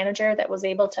case manager that was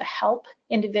able to help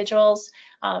individuals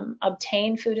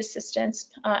obtain food assistance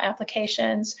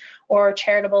applications or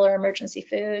charitable or emergency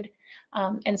food.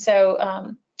 And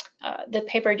so the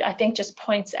paper, I think, just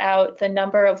points out the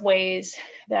number of ways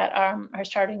that are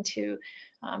starting to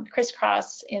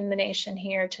crisscross in the nation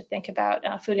here to think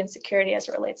about food insecurity as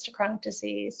it relates to chronic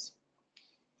disease.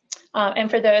 And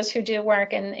for those who do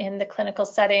work in the clinical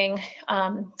setting,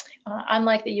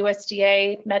 unlike the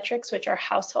USDA metrics, which are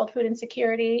household food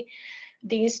insecurity,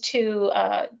 these two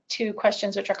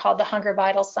questions, which are called the hunger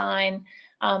vital sign,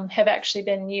 have actually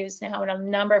been used now in a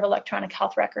number of electronic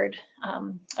health record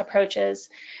approaches.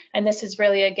 And this is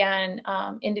really, again,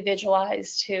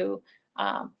 individualized to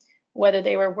whether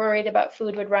they were worried about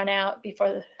food would run out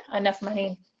before enough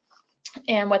money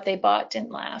and what they bought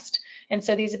didn't last. And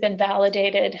so these have been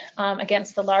validated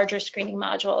against the larger screening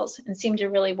modules and seem to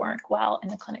really work well in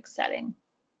the clinic setting.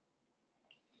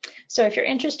 So if you're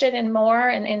interested in more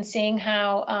and in seeing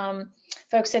how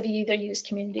folks have either used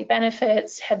community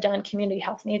benefits, have done community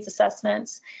health needs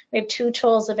assessments, we have two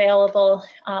tools available.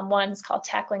 One is called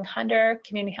Tackling Hunger,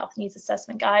 Community Health Needs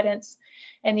Assessment Guidance,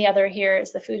 and the other here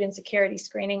is the food insecurity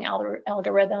screening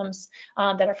algorithms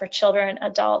that are for children,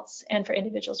 adults, and for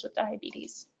individuals with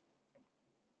diabetes.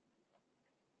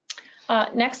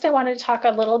 Next, I wanted to talk a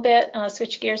little bit,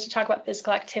 switch gears to talk about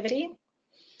physical activity.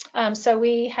 So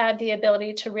we had the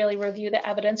ability to really review the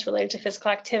evidence related to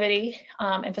physical activity,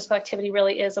 and physical activity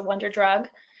really is a wonder drug.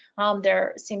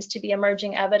 There seems to be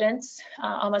emerging evidence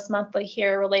almost monthly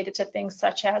here related to things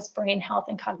such as brain health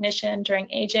and cognition during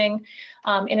aging,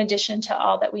 in addition to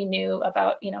all that we knew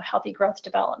about, healthy growth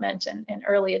development and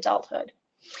early adulthood.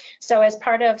 So as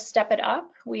part of Step It Up,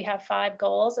 we have 5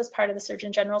 goals as part of the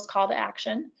Surgeon General's call to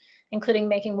action, including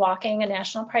making walking a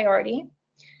national priority,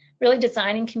 really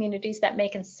designing communities that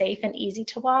make it safe and easy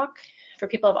to walk for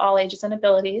people of all ages and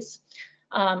abilities.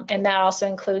 And that also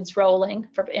includes rolling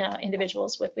for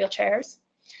individuals with wheelchairs.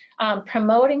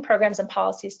 Promoting programs and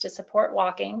policies to support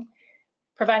walking,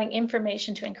 providing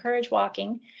information to encourage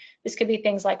walking. This could be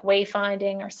things like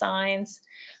wayfinding or signs,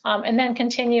 and then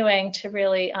continuing to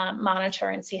really monitor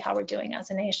and see how we're doing as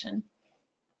a nation.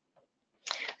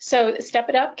 So Step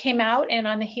It Up came out, and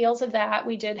on the heels of that,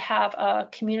 we did have a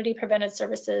community preventive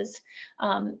services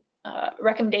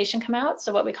recommendation come out,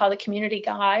 so what we call the community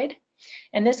guide.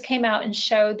 And this came out and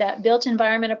showed that built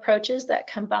environment approaches that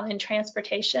combine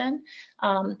transportation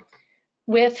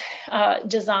with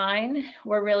design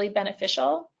were really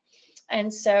beneficial.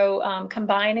 And so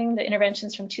combining the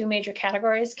interventions from 2 major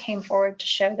categories came forward to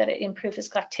show that it improved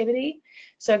physical activity.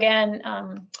 So again,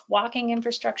 walking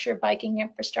infrastructure, biking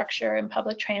infrastructure, and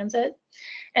public transit.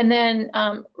 And then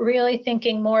really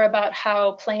thinking more about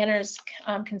how planners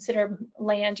consider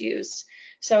land use.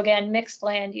 So again, mixed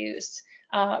land use,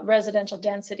 residential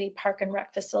density, park and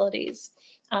rec facilities.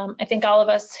 I think all of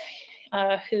us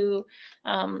who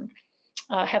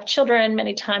have children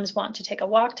many times want to take a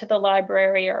walk to the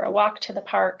library or a walk to the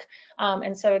park.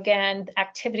 And so again,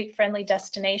 activity-friendly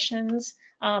destinations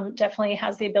definitely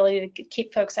has the ability to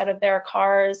keep folks out of their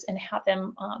cars and have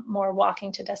them more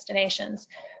walking to destinations.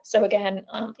 So again,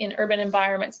 in urban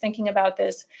environments, thinking about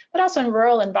this, but also in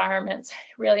rural environments,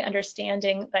 really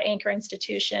understanding the anchor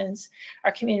institutions,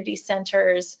 our community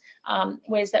centers,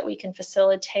 ways that we can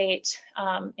facilitate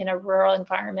in a rural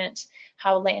environment,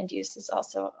 how land use is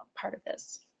also a part of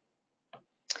this.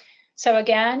 So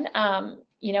again,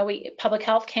 you know, public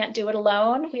health can't do it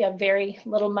alone. We have very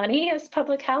little money as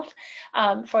public health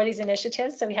for these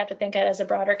initiatives, so we have to think of it as a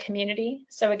broader community.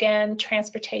 So again,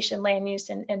 transportation, land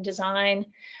use, and design,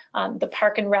 the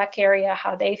park and rec area,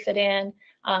 how they fit in,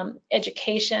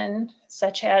 education,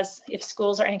 such as if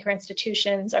schools are anchor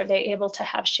institutions, are they able to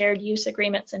have shared use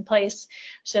agreements in place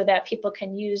so that people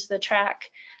can use the track,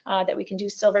 that we can do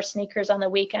silver sneakers on the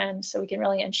weekend, so we can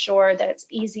really ensure that it's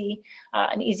easy,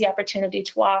 an easy opportunity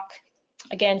to walk.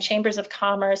 Again, chambers of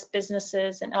commerce,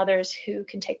 businesses, and others who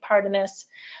can take part in this.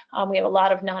 We have a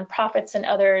lot of nonprofits and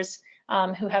others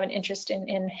who have an interest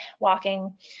in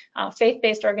walking.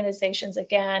 Faith-based organizations,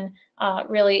 again,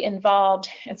 really involved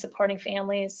in supporting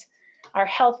families. Our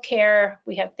healthcare,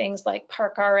 we have things like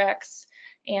Park RX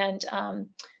and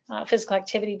physical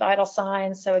activity vital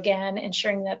signs. So again,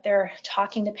 ensuring that they're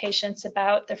talking to patients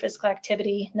about their physical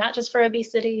activity, not just for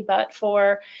obesity, but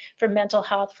for mental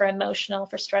health, for emotional,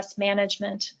 for stress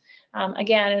management.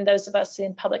 Again, and those of us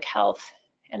in public health,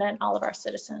 and then all of our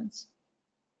citizens.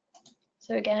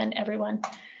 So again, everyone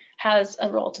has a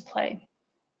role to play.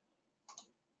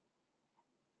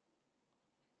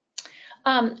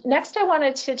 Next, I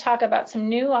wanted to talk about some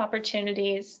new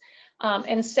opportunities.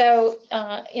 And so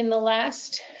in the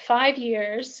last 5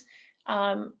 years,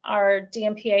 our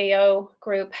DMPAO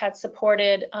group had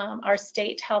supported our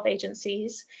state health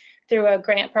agencies through a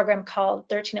grant program called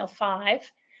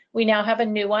 1305. We now have a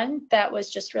new one that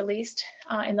was just released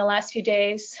in the last few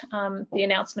days, the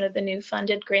announcement of the new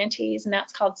funded grantees, and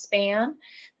that's called SPAN,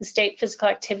 the State Physical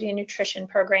Activity and Nutrition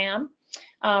Program.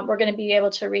 We're going to be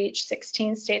able to reach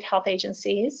 16 state health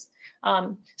agencies.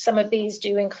 Some of these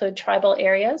do include tribal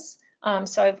areas.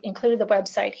 So I've included the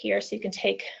website here so you can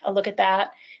take a look at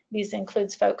that. These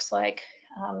includes folks like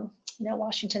you know,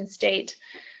 Washington State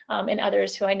and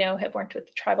others who I know have worked with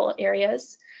the tribal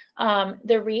areas.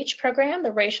 The REACH program,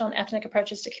 the Racial and Ethnic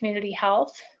Approaches to Community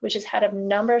Health, which has had a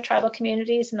number of tribal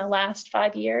communities in the last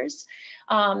 5 years,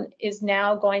 is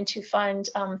now going to fund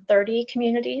 30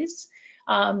 communities.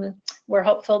 We're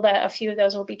hopeful that a few of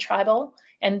those will be tribal,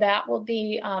 and that will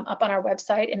be up on our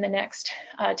website in the next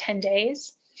 10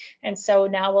 days. And so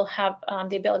now we'll have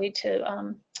the ability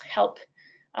to help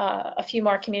a few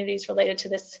more communities related to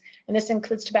this, and this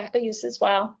includes tobacco use as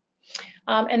well.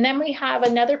 And then we have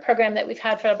another program that we've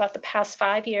had for about the past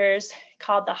 5 years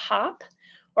called the HOP,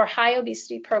 or High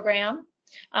Obesity Program.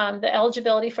 The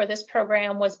eligibility for this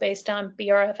program was based on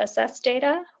BRFSS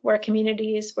data, where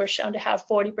communities were shown to have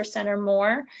 40% or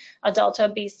more adult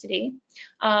obesity.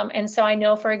 And so I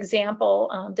know, for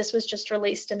example, this was just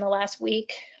released in the last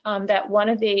week, that one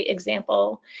of the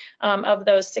example of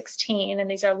those 16,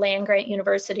 and these are land-grant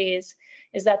universities,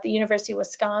 is that the University of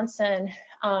Wisconsin,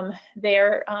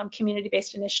 their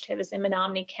community-based initiative is in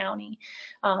Menominee County,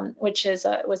 which is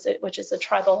a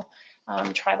tribal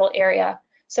area.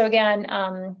 So again,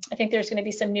 I think there's going to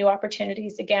be some new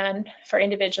opportunities again for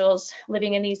individuals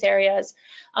living in these areas.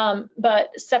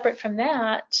 But separate from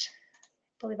that,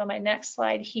 I believe on my next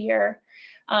slide here,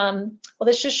 well,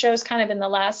 this just shows kind of in the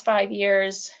last 5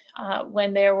 years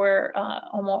when there were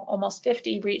almost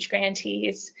 50 REACH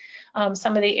grantees,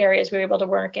 some of the areas we were able to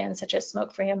work in, such as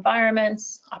smoke-free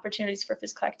environments, opportunities for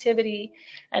physical activity,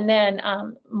 and then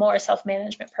more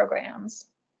self-management programs.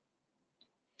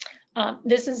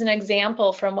 This is an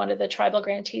example from one of the tribal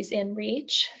grantees in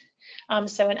REACH.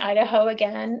 So in Idaho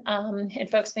again, and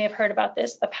folks may have heard about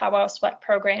this, the Powwow Sweat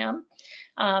program.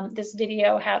 This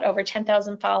video had over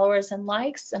 10,000 followers and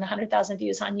likes and 100,000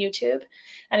 views on YouTube.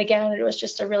 And again, it was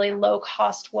just a really low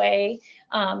cost way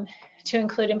to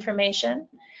include information.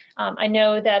 I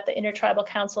know that the Intertribal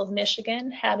Council of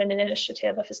Michigan had an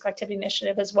initiative, a physical activity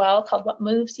initiative as well, called What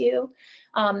Moves You?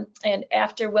 And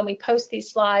after, when we post these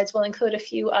slides, we'll include a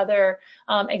few other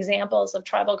examples of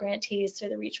tribal grantees through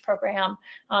the REACH program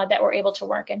that were able to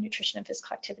work in nutrition and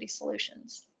physical activity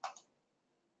solutions.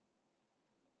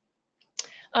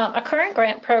 A current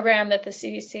grant program that the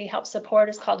CDC helps support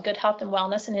is called Good Health and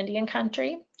Wellness in Indian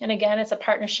Country. And again, it's a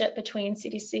partnership between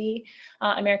CDC,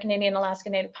 American Indian and Alaska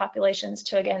Native populations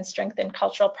to, again, strengthen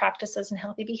cultural practices and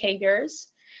healthy behaviors.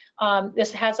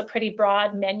 This has a pretty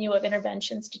broad menu of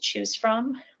interventions to choose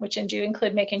from, which do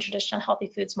include making traditional healthy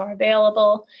foods more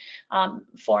available,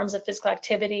 forms of physical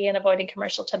activity, and avoiding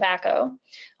commercial tobacco.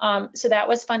 So that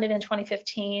was funded in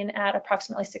 2015 at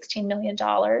approximately $16 million.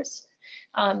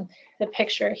 The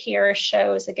picture here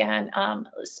shows, again,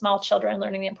 small children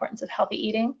learning the importance of healthy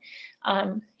eating,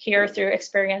 here through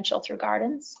experiential through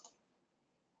gardens.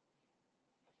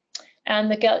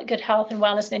 And the Good Health and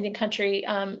Wellness in Indian Country,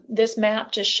 this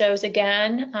map just shows,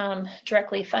 again,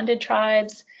 directly funded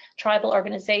tribes, tribal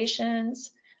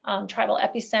organizations, tribal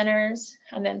epicenters,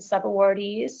 and then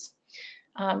sub-awardees.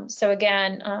 So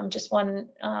again, just one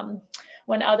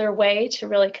other way to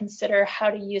really consider how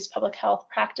to use public health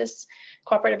practice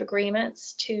cooperative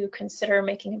agreements to consider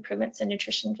making improvements in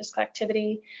nutrition, physical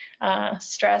activity,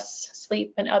 stress,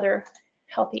 sleep, and other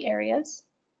healthy areas.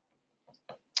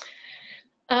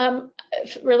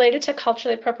 Related to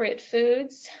culturally appropriate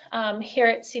foods, here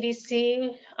at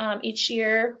CDC, each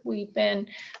year we've been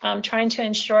trying to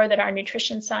ensure that our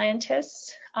nutrition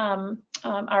scientists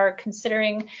are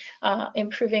considering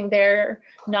improving their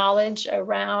knowledge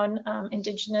around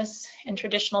indigenous and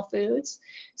traditional foods.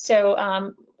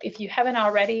 So if you haven't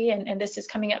already, and this is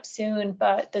coming up soon,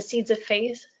 but the Seeds of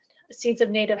Faith, Seeds of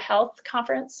Native Health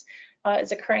Conference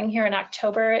is occurring here in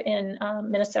October in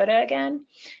Minnesota again.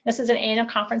 This is an annual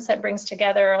conference that brings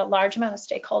together a large amount of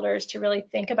stakeholders to really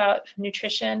think about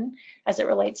nutrition as it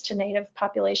relates to Native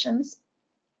populations.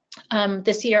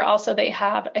 This year also they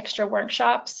have extra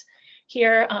workshops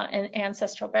here in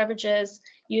ancestral beverages,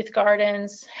 youth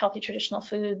gardens, healthy traditional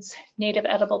foods, native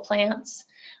edible plants,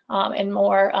 and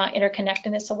more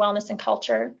interconnectedness of wellness and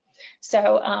culture.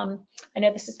 So I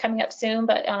know this is coming up soon,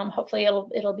 but hopefully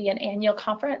it'll be an annual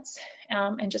conference,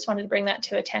 and just wanted to bring that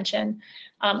to attention.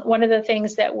 One of the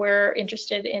things that we're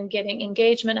interested in getting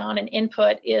engagement on and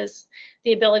input is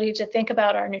the ability to think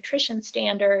about our nutrition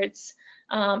standards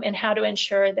and how to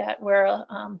ensure that we're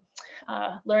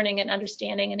learning and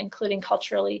understanding and including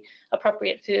culturally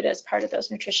appropriate food as part of those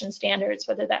nutrition standards,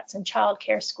 whether that's in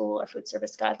childcare, school, or food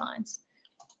service guidelines.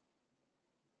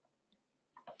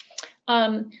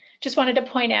 Just wanted to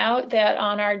point out that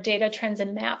on our data trends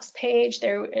and maps page,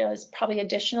 there is probably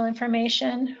additional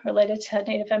information related to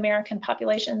Native American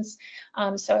populations.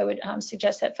 So I would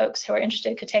suggest that folks who are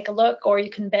interested could take a look, or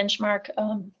you can benchmark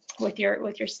with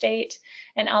your state.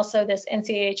 And also this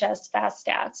NCHS Fast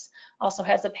Stats also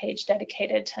has a page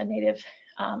dedicated to Native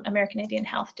American Indian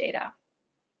health data.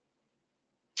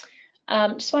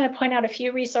 Just want to point out a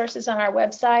few resources on our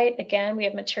website. Again, we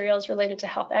have materials related to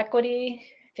health equity,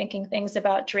 thinking things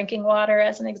about drinking water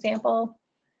as an example.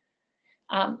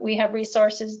 We have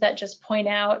resources that just point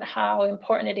out how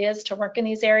important it is to work in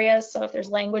these areas. So if there's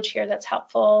language here that's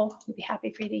helpful, we'd be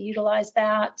happy for you to utilize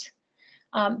that.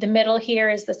 The middle here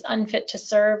is this unfit to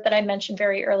serve that I mentioned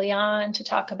very early on to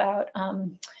talk about,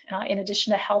 in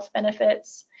addition to health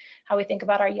benefits, how we think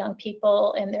about our young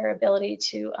people and their ability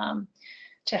to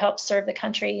help serve the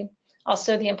country.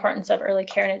 Also the importance of early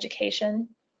care and education.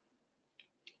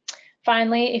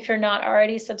 Finally, if you're not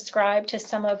already subscribed to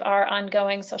some of our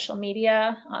ongoing social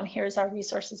media, here's our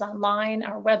resources online,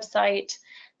 our website,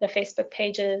 the Facebook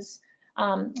pages.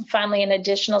 Finally, an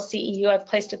additional CEU I've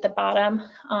placed at the bottom.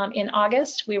 In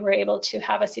August, we were able to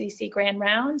have a CDC Grand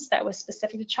Rounds that was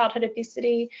specific to childhood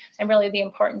obesity and really the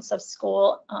importance of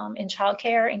school in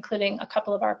childcare, including a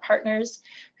couple of our partners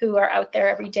who are out there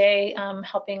every day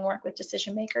helping work with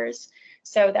decision makers.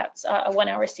 So that's a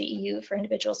 1-hour CEU for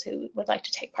individuals who would like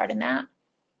to take part in that.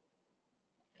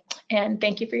 And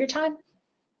thank you for your time.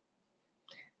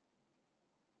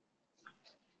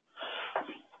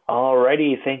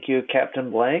 Alrighty, thank you,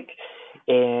 Captain Blanck.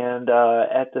 And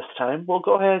at this time, we'll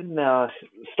go ahead and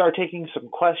start taking some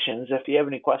questions. If you have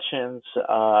any questions,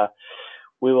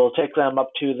 we will take them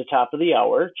up to the top of the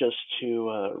hour just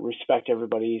to respect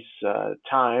everybody's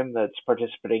time that's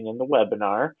participating in the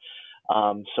webinar.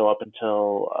 So up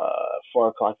until 4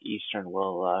 o'clock Eastern,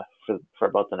 we'll for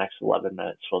about the next 11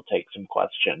 minutes, we'll take some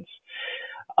questions.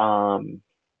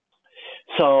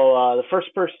 So the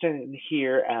first person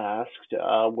here asked,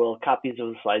 will copies of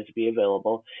the slides be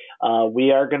available?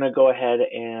 We are going to go ahead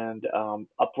and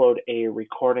upload a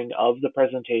recording of the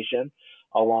presentation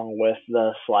along with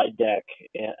the slide deck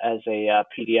as a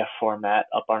PDF format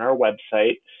up on our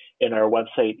website. And our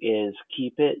website is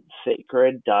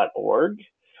keepitsacred.org.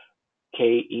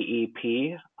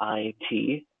 KEEPITSACRED.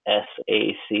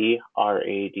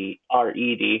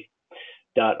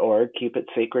 keepitsacred.org,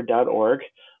 keepitsacred.org.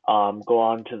 Go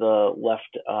on to the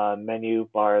left menu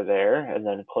bar there and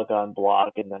then click on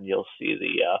blog, and then you'll see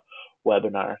the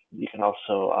webinar. You can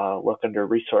also look under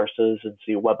resources and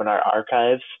see webinar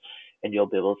archives, and you'll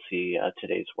be able to see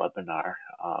today's webinar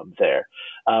there.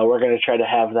 We're going to try to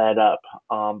have that up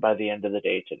by the end of the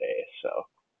day today. So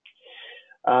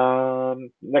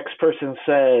next person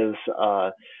says,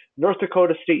 North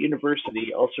Dakota State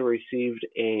University also received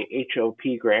a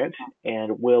HOP grant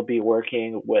and will be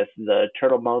working with the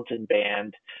Turtle Mountain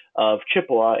Band of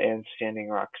Chippewa and Standing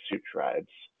Rock Sioux tribes.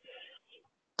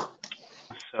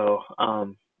 So I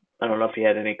don't know if you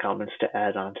had any comments to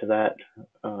add on to that,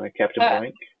 Captain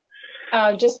Blanck.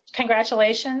 Just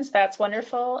congratulations, that's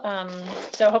wonderful.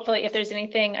 So hopefully if there's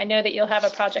anything, I know that you'll have a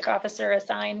project officer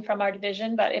assigned from our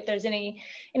division, but if there's any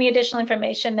additional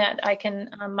information that I can,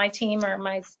 my team or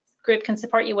my group can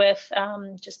support you with,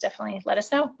 just definitely let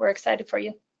us know. We're excited for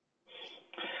you.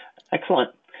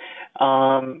 Excellent.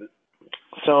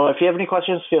 So if you have any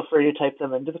questions, feel free to type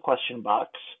them into the question box,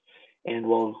 and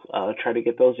we'll try to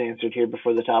get those answered here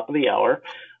before the top of the hour.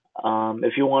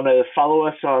 If you want to follow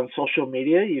us on social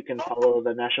media, you can follow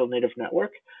the National Native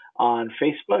Network on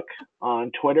Facebook,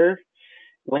 on Twitter,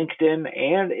 LinkedIn,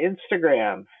 and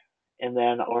Instagram. And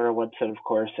then our website, of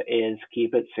course, is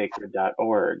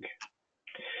keepitsacred.org.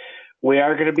 We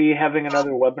are going to be having another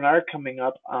webinar coming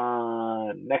up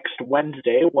on next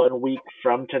Wednesday, 1 week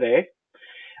from today.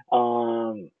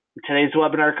 Today's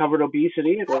webinar covered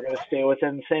obesity, and we're going to stay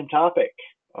within the same topic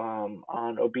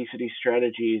on obesity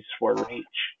strategies for reach.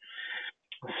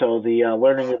 So the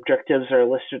learning objectives are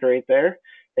listed right there,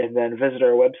 and then visit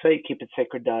our website,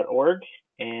 keepitsacred.org,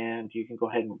 and you can go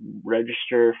ahead and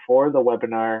register for the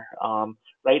webinar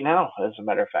right now, as a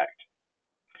matter of fact.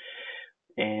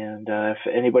 And if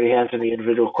anybody has any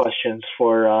individual questions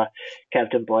for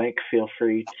Captain Blanck, feel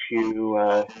free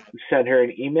to send her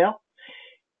an email,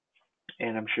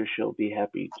 and I'm sure she'll be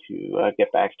happy to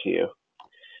get back to you.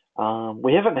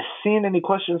 We haven't seen any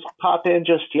questions pop in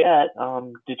just yet.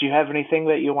 Did you have anything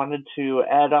that you wanted to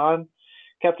add on,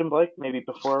 Captain Blanck, maybe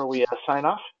before we sign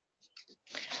off?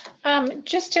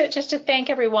 Just to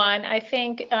thank everyone. I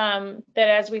think that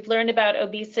as we've learned about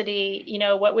obesity, you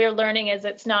know, what we're learning is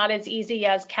it's not as easy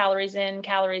as calories in,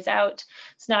 calories out.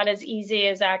 It's not as easy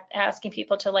as asking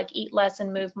people to like eat less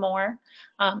and move more.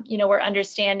 You know, we're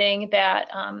understanding that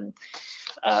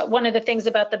one of the things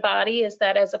about the body is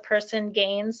that as a person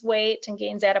gains weight and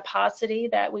gains adiposity,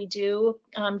 that we do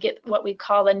get what we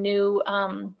call a new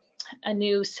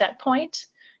set point.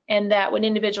 And that when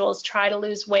individuals try to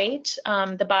lose weight,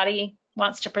 the body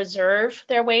wants to preserve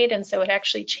their weight, and so it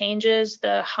actually changes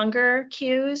the hunger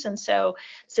cues, and so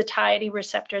satiety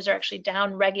receptors are actually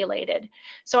down-regulated.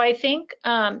 So I think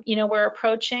you know, we're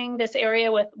approaching this area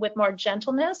with more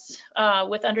gentleness,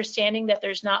 with understanding that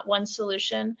there's not one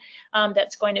solution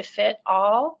that's going to fit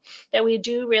all, that we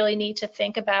do really need to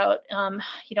think about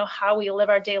you know, how we live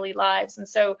our daily lives. And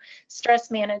so stress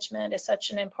management is such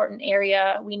an important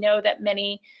area. We know that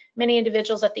many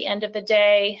individuals at the end of the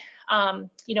day,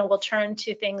 you know, will turn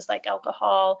to things like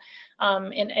alcohol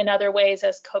and other ways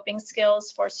as coping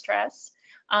skills for stress.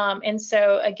 And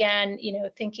so again, you know,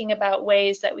 thinking about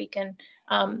ways that we can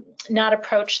not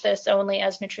approach this only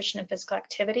as nutrition and physical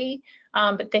activity,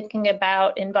 but thinking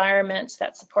about environments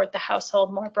that support the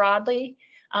household more broadly.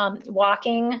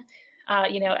 Walking,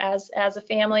 you know, as a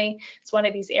family, it's one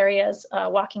of these areas.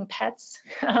 Walking pets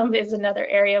is another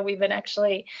area. We've been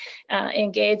actually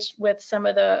engaged with some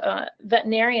of the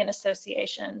veterinarian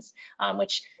associations,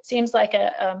 which seems like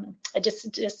a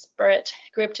disparate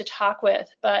group to talk with.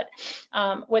 But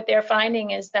what they're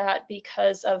finding is that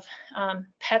because of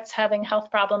pets having health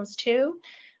problems too,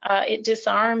 it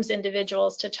disarms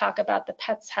individuals to talk about the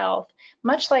pet's health,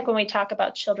 much like when we talk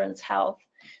about children's health.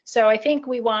 So I think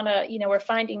we want to, you know, we're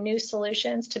finding new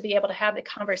solutions to be able to have the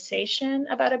conversation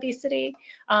about obesity.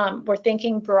 We're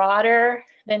thinking broader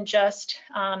than just,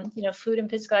 you know, food and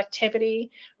physical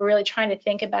activity. We're really trying to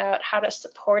think about how to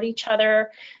support each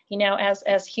other, you know,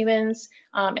 as humans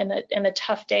in the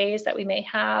tough days that we may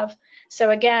have.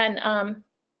 So again,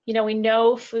 you know, we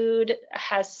know food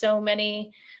has so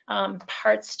many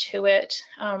parts to it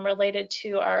related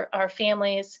to our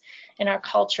families and our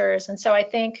cultures. And so I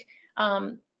think,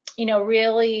 you know,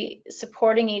 really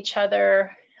supporting each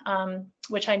other,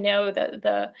 which I know that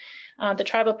the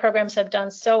tribal programs have done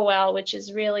so well, which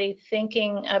is really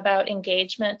thinking about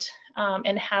engagement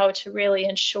and how to really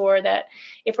ensure that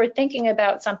if we're thinking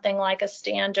about something like a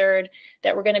standard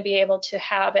that we're going to be able to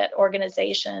have at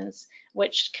organizations,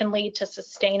 which can lead to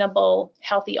sustainable,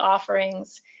 healthy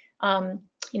offerings,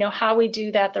 how we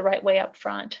do that the right way up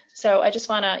front. So I just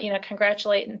want to,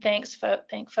 congratulate and thank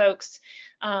folks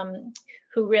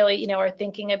who really, are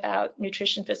thinking about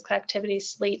nutrition, physical activity,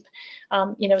 sleep,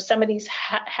 some of these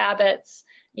habits,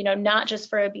 not just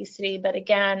for obesity, but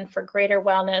again, for greater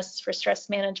wellness, for stress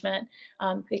management,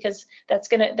 because that's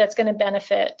gonna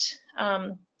benefit,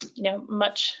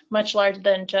 much larger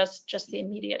than just the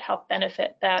immediate health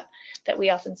benefit that we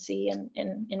often see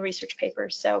in research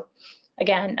papers. So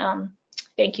again,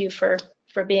 thank you for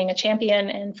being a champion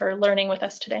and for learning with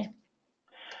us today.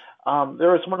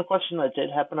 There was one question that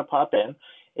did happen to pop in.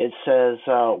 It says,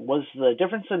 was the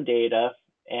difference in data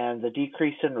and the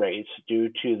decrease in rates due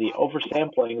to the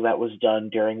oversampling that was done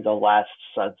during the last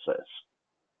census?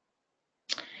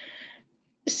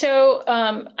 So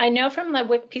I know from the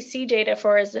WIC-PC data,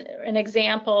 for as an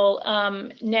example,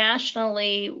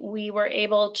 nationally, we were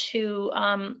able to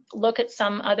look at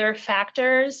some other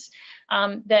factors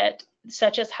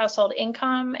such as household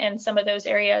income and some of those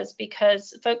areas,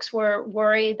 because folks were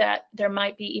worried that there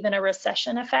might be even a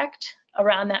recession effect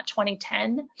around that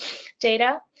 2010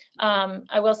 data.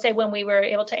 I will say when we were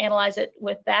able to analyze it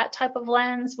with that type of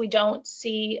lens, we don't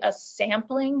see a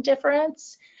sampling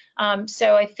difference.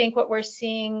 So I think what we're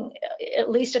seeing, at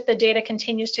least if the data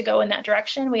continues to go in that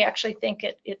direction, we actually think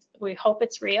we hope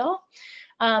it's real.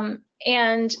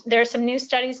 And there's some new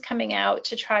studies coming out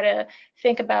to try to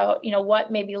think about,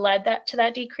 what maybe led to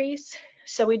that decrease.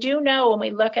 So we do know when we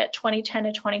look at 2010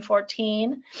 to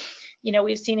 2014,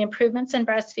 we've seen improvements in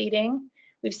breastfeeding.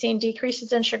 We've seen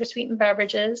decreases in sugar sweetened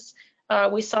beverages.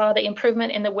 We saw the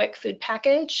improvement in the WIC food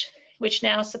package, which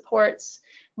now supports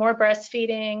more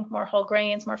breastfeeding, more whole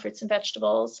grains, more fruits and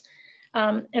vegetables.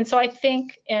 And so I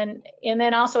think, and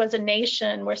then also as a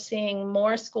nation, we're seeing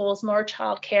more schools, more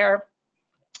childcare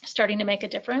starting to make a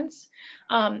difference.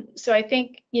 So I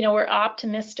think, we're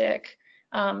optimistic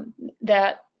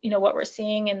that, what we're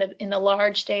seeing in the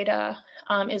large data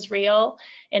is real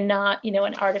and not,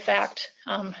 an artifact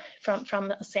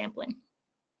from a sampling.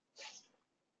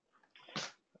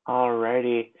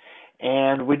 Alrighty.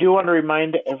 And we do want to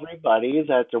remind everybody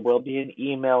that there will be an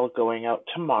email going out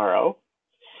tomorrow.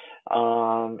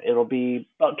 It'll be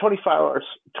about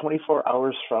 24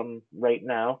 hours from right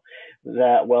now,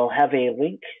 that will have a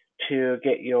link to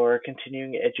get your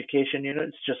continuing education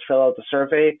units. Just fill out the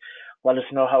survey, let us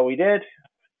know how we did,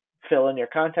 fill in your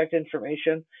contact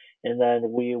information, and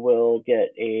then we will get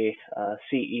a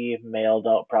CE mailed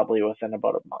out probably within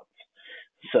about a month.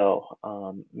 So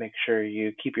make sure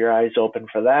you keep your eyes open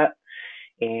for that.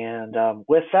 And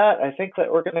with that, I think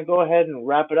that we're going to go ahead and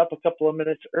wrap it up a couple of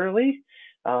minutes early.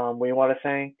 We want to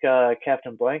thank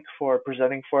Captain Blanck for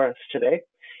presenting for us today,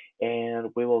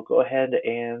 and we will go ahead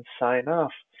and sign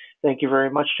off. Thank you very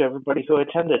much to everybody who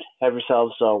attended. Have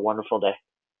yourselves a wonderful day.